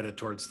 as we're headed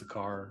towards the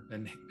car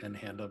and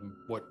hand him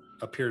what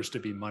appears to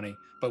be money,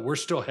 but we're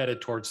still headed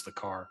towards the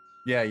car.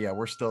 Yeah,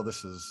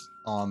 this is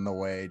on the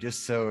way.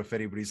 Just so if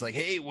anybody's like,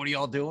 hey, what are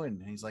y'all doing?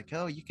 And he's like,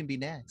 oh, you can be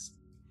next.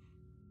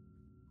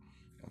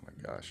 Oh my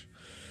gosh.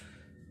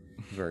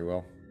 Very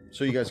well.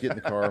 So you guys get in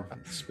the car,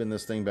 spin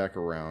this thing back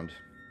around,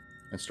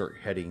 and start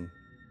heading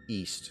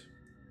east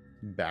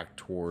back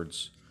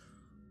towards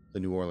the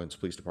New Orleans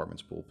Police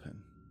Department's bullpen.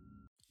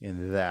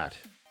 And that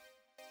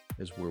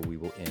is where we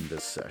will end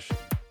this session.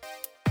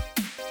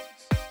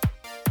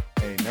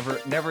 Hey,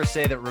 never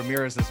say that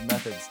Ramirez's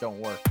methods don't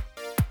work.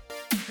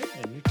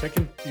 And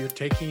you're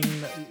taking,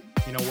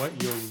 you know what?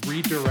 You're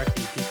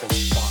redirecting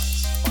people's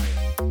thoughts by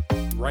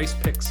it. Rice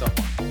picks up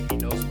on it. He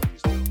knows what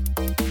he's doing.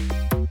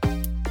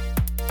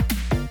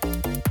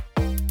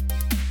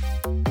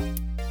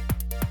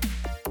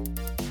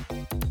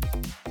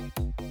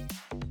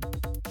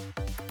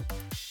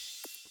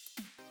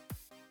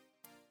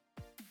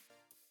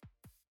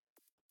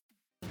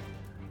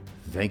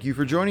 Thank you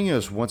for joining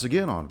us once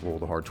again on Roll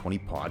the Hard 20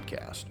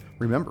 podcast.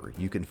 Remember,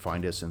 you can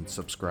find us and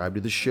subscribe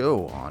to the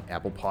show on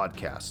Apple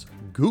Podcasts,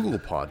 Google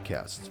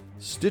Podcasts,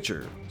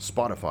 Stitcher,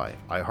 Spotify,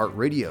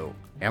 iHeartRadio,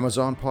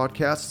 Amazon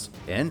Podcasts,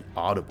 and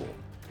Audible.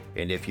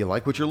 And if you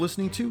like what you're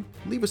listening to,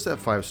 leave us that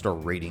 5-star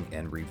rating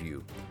and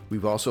review. We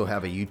also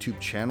have a YouTube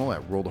channel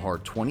at Roll the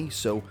Hard 20,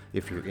 so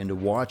if you're into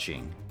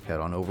watching, head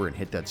on over and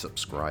hit that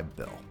subscribe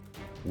bell.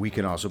 We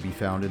can also be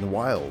found in the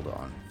wild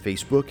on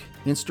Facebook,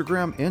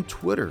 Instagram, and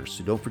Twitter,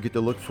 so don't forget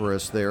to look for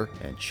us there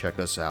and check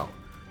us out.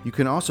 You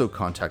can also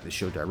contact the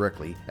show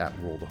directly at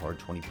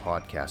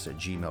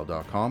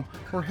rollthehard20podcast@gmail.com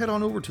or head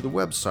on over to the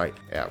website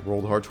at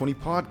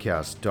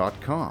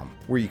rollthehard20podcast.com,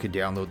 where you can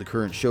download the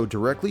current show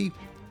directly,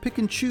 pick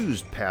and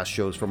choose past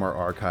shows from our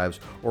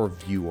archives, or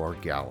view our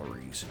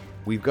galleries.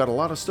 We've got a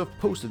lot of stuff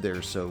posted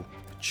there, so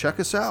check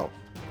us out.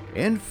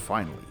 And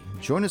finally,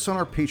 join us on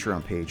our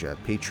Patreon page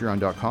at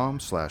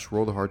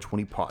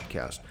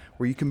patreon.com/rollthehard20podcast,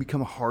 where you can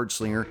become a hard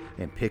slinger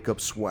and pick up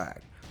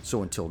swag.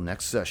 So until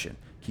next session,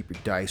 keep your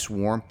dice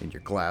warm and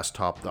your glass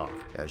topped off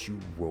as you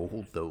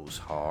roll those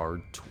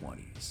hard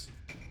 20s.